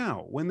 especially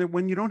now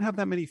when you don't have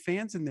that many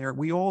fans in there,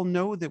 we all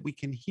know that we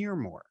can hear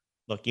more.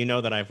 Look, you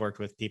know that I've worked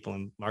with people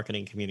in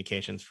marketing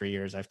communications for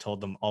years. I've told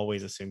them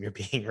always assume you're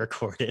being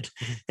recorded.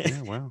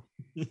 Yeah, well,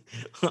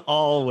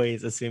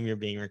 always assume you're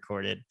being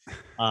recorded.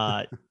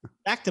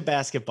 Back to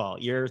basketball.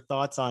 Your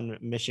thoughts on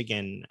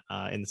Michigan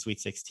in the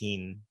Sweet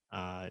 16?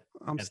 I'm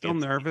still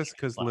nervous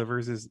because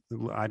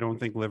I don't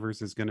think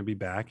Livers is going to be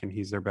back, and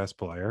he's their best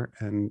player,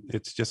 and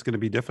it's just going to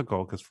be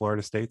difficult because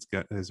Florida State's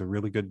is a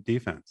really good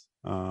defense.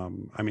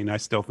 I mean, I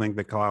still think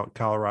that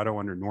Colorado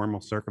under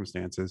normal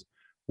circumstances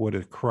would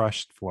have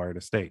crushed Florida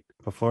State,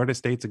 but Florida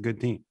State's a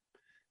good team.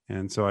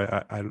 And so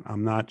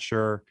I'm not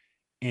sure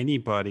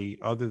anybody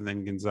other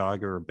than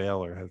Gonzaga or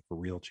Baylor has a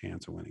real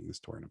chance of winning this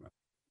tournament.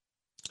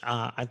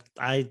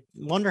 I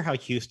wonder how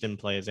Houston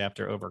plays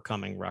after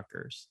overcoming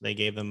Rutgers. They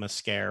gave them a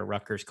scare.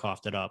 Rutgers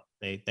coughed it up.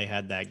 They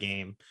had that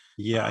game.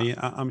 Yeah,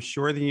 I'm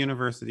sure the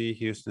University of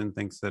Houston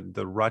thinks that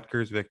the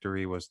Rutgers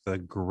victory was the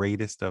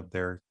greatest of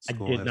their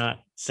school. I did not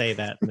say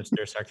that,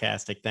 Mr.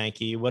 Sarcastic. Thank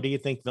you. What do you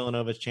think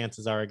Villanova's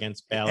chances are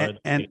against Baylor?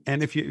 And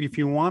if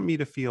you want me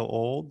to feel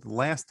old,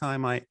 last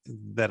time I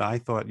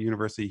thought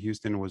University of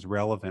Houston was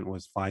relevant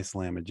was Phi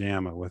Slamma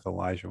Jamma with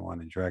Elijah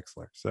Wan and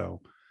Drexler.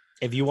 So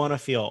if you want to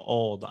feel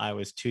old, I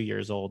was 2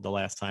 years old the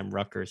last time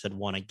Rutgers had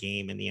won a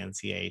game in the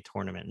NCAA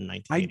tournament in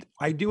 1980.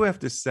 I do have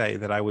to say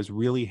that I was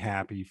really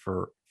happy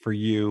for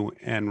you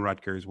and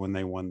Rutgers when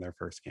they won their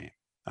first game.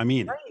 I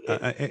mean,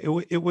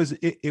 it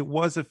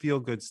was a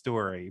feel-good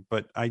story,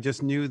 but I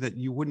just knew that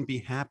you wouldn't be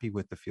happy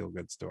with the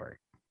feel-good story.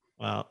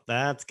 Well,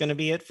 that's going to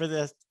be it for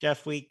this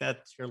Jeff Week.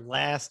 That's your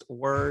last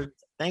word.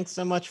 Thanks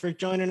so much for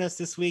joining us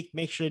this week.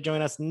 Make sure to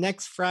join us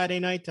next Friday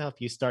night to help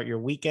you start your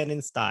weekend in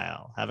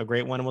style. Have a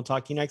great one, and we'll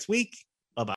talk to you next week.